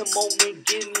 All up in the moment,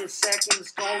 give me a second,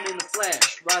 it's gone in a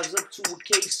flash. Rise up to a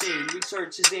casing,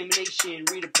 research examination,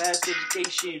 read a fast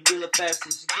education, real a fast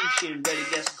execution, ready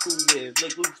guess a crew with.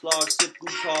 Lick loose logs, sip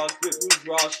goose hog, grip roots,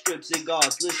 raw strips and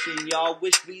gauze. Listen, y'all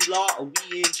wish we law or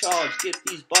we in charge, get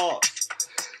these bars.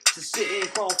 To sit in,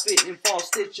 crawl, fit, and fall,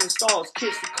 stitch and stalls,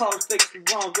 kiss the cause, fix the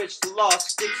wrong, rich the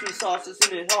loss, sticks and sauce,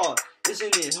 isn't it hard?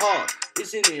 Isn't it hard?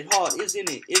 Isn't it hard? Isn't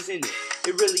it? Isn't it?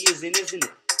 It really isn't it?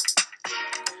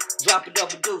 Drop a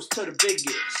double deuce to the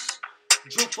biggest.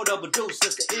 Droop for double deuce,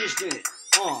 that's the isn't it?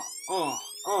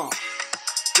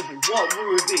 Different what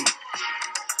would it be?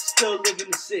 Still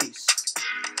living the seas.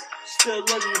 Still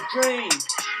living the dream.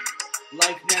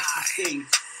 Life next to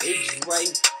states. Age is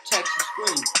right, Texas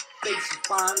scream. Face is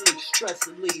fine, look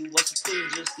stressfully. What's supreme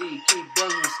just eat, keep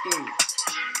burning the skin.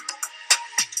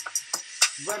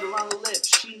 Right around the lips,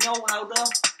 she know how to.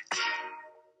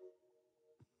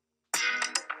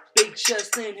 Big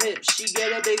chest and hips, she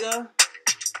get it bigger.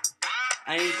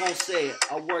 I ain't gon' say it,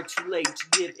 I work too late to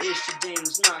give ish to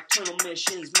James. Nocturnal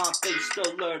missions, my face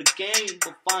still learn the game.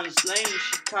 But find this lane,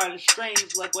 she kinda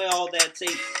strange, like where all that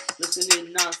tape.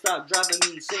 Listening non-stop, driving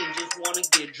me insane. Just wanna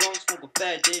get drunk, smoke a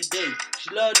fat day. She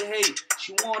love to hate,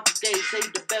 she want the day.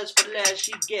 Save the best for last,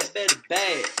 she get better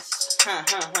bads. Ha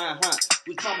ha ha ha.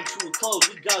 We coming to a close,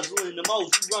 we guzzling the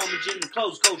most. We rummaging the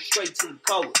clothes, go straight to the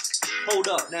coast. Hold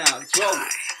up now, drove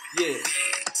it. Yeah.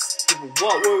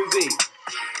 What will we be?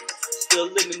 Still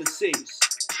living the seas.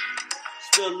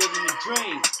 Still living the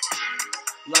dream.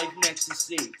 Life next to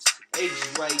seats. Age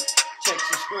is right.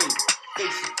 Texas scream.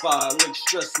 Face is fire. Look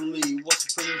stressfully.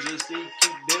 What's supreme just eat.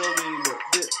 Keep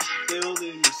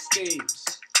building the schemes.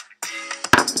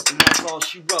 And that's all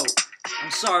she wrote.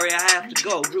 I'm sorry I have to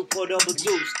go. Droop for double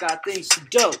deuce. Got things to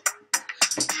do.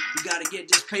 We gotta get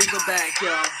this paper back,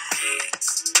 y'all.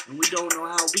 And we don't know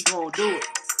how we gonna do it.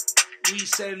 We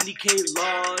 70K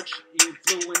large,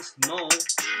 influence no,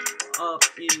 up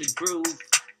in the groove.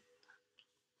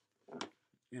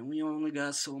 And we only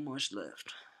got so much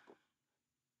left.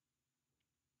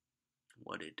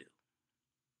 What it do?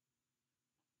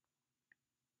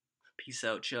 Peace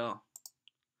out, y'all.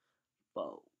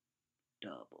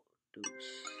 Double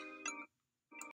deuce.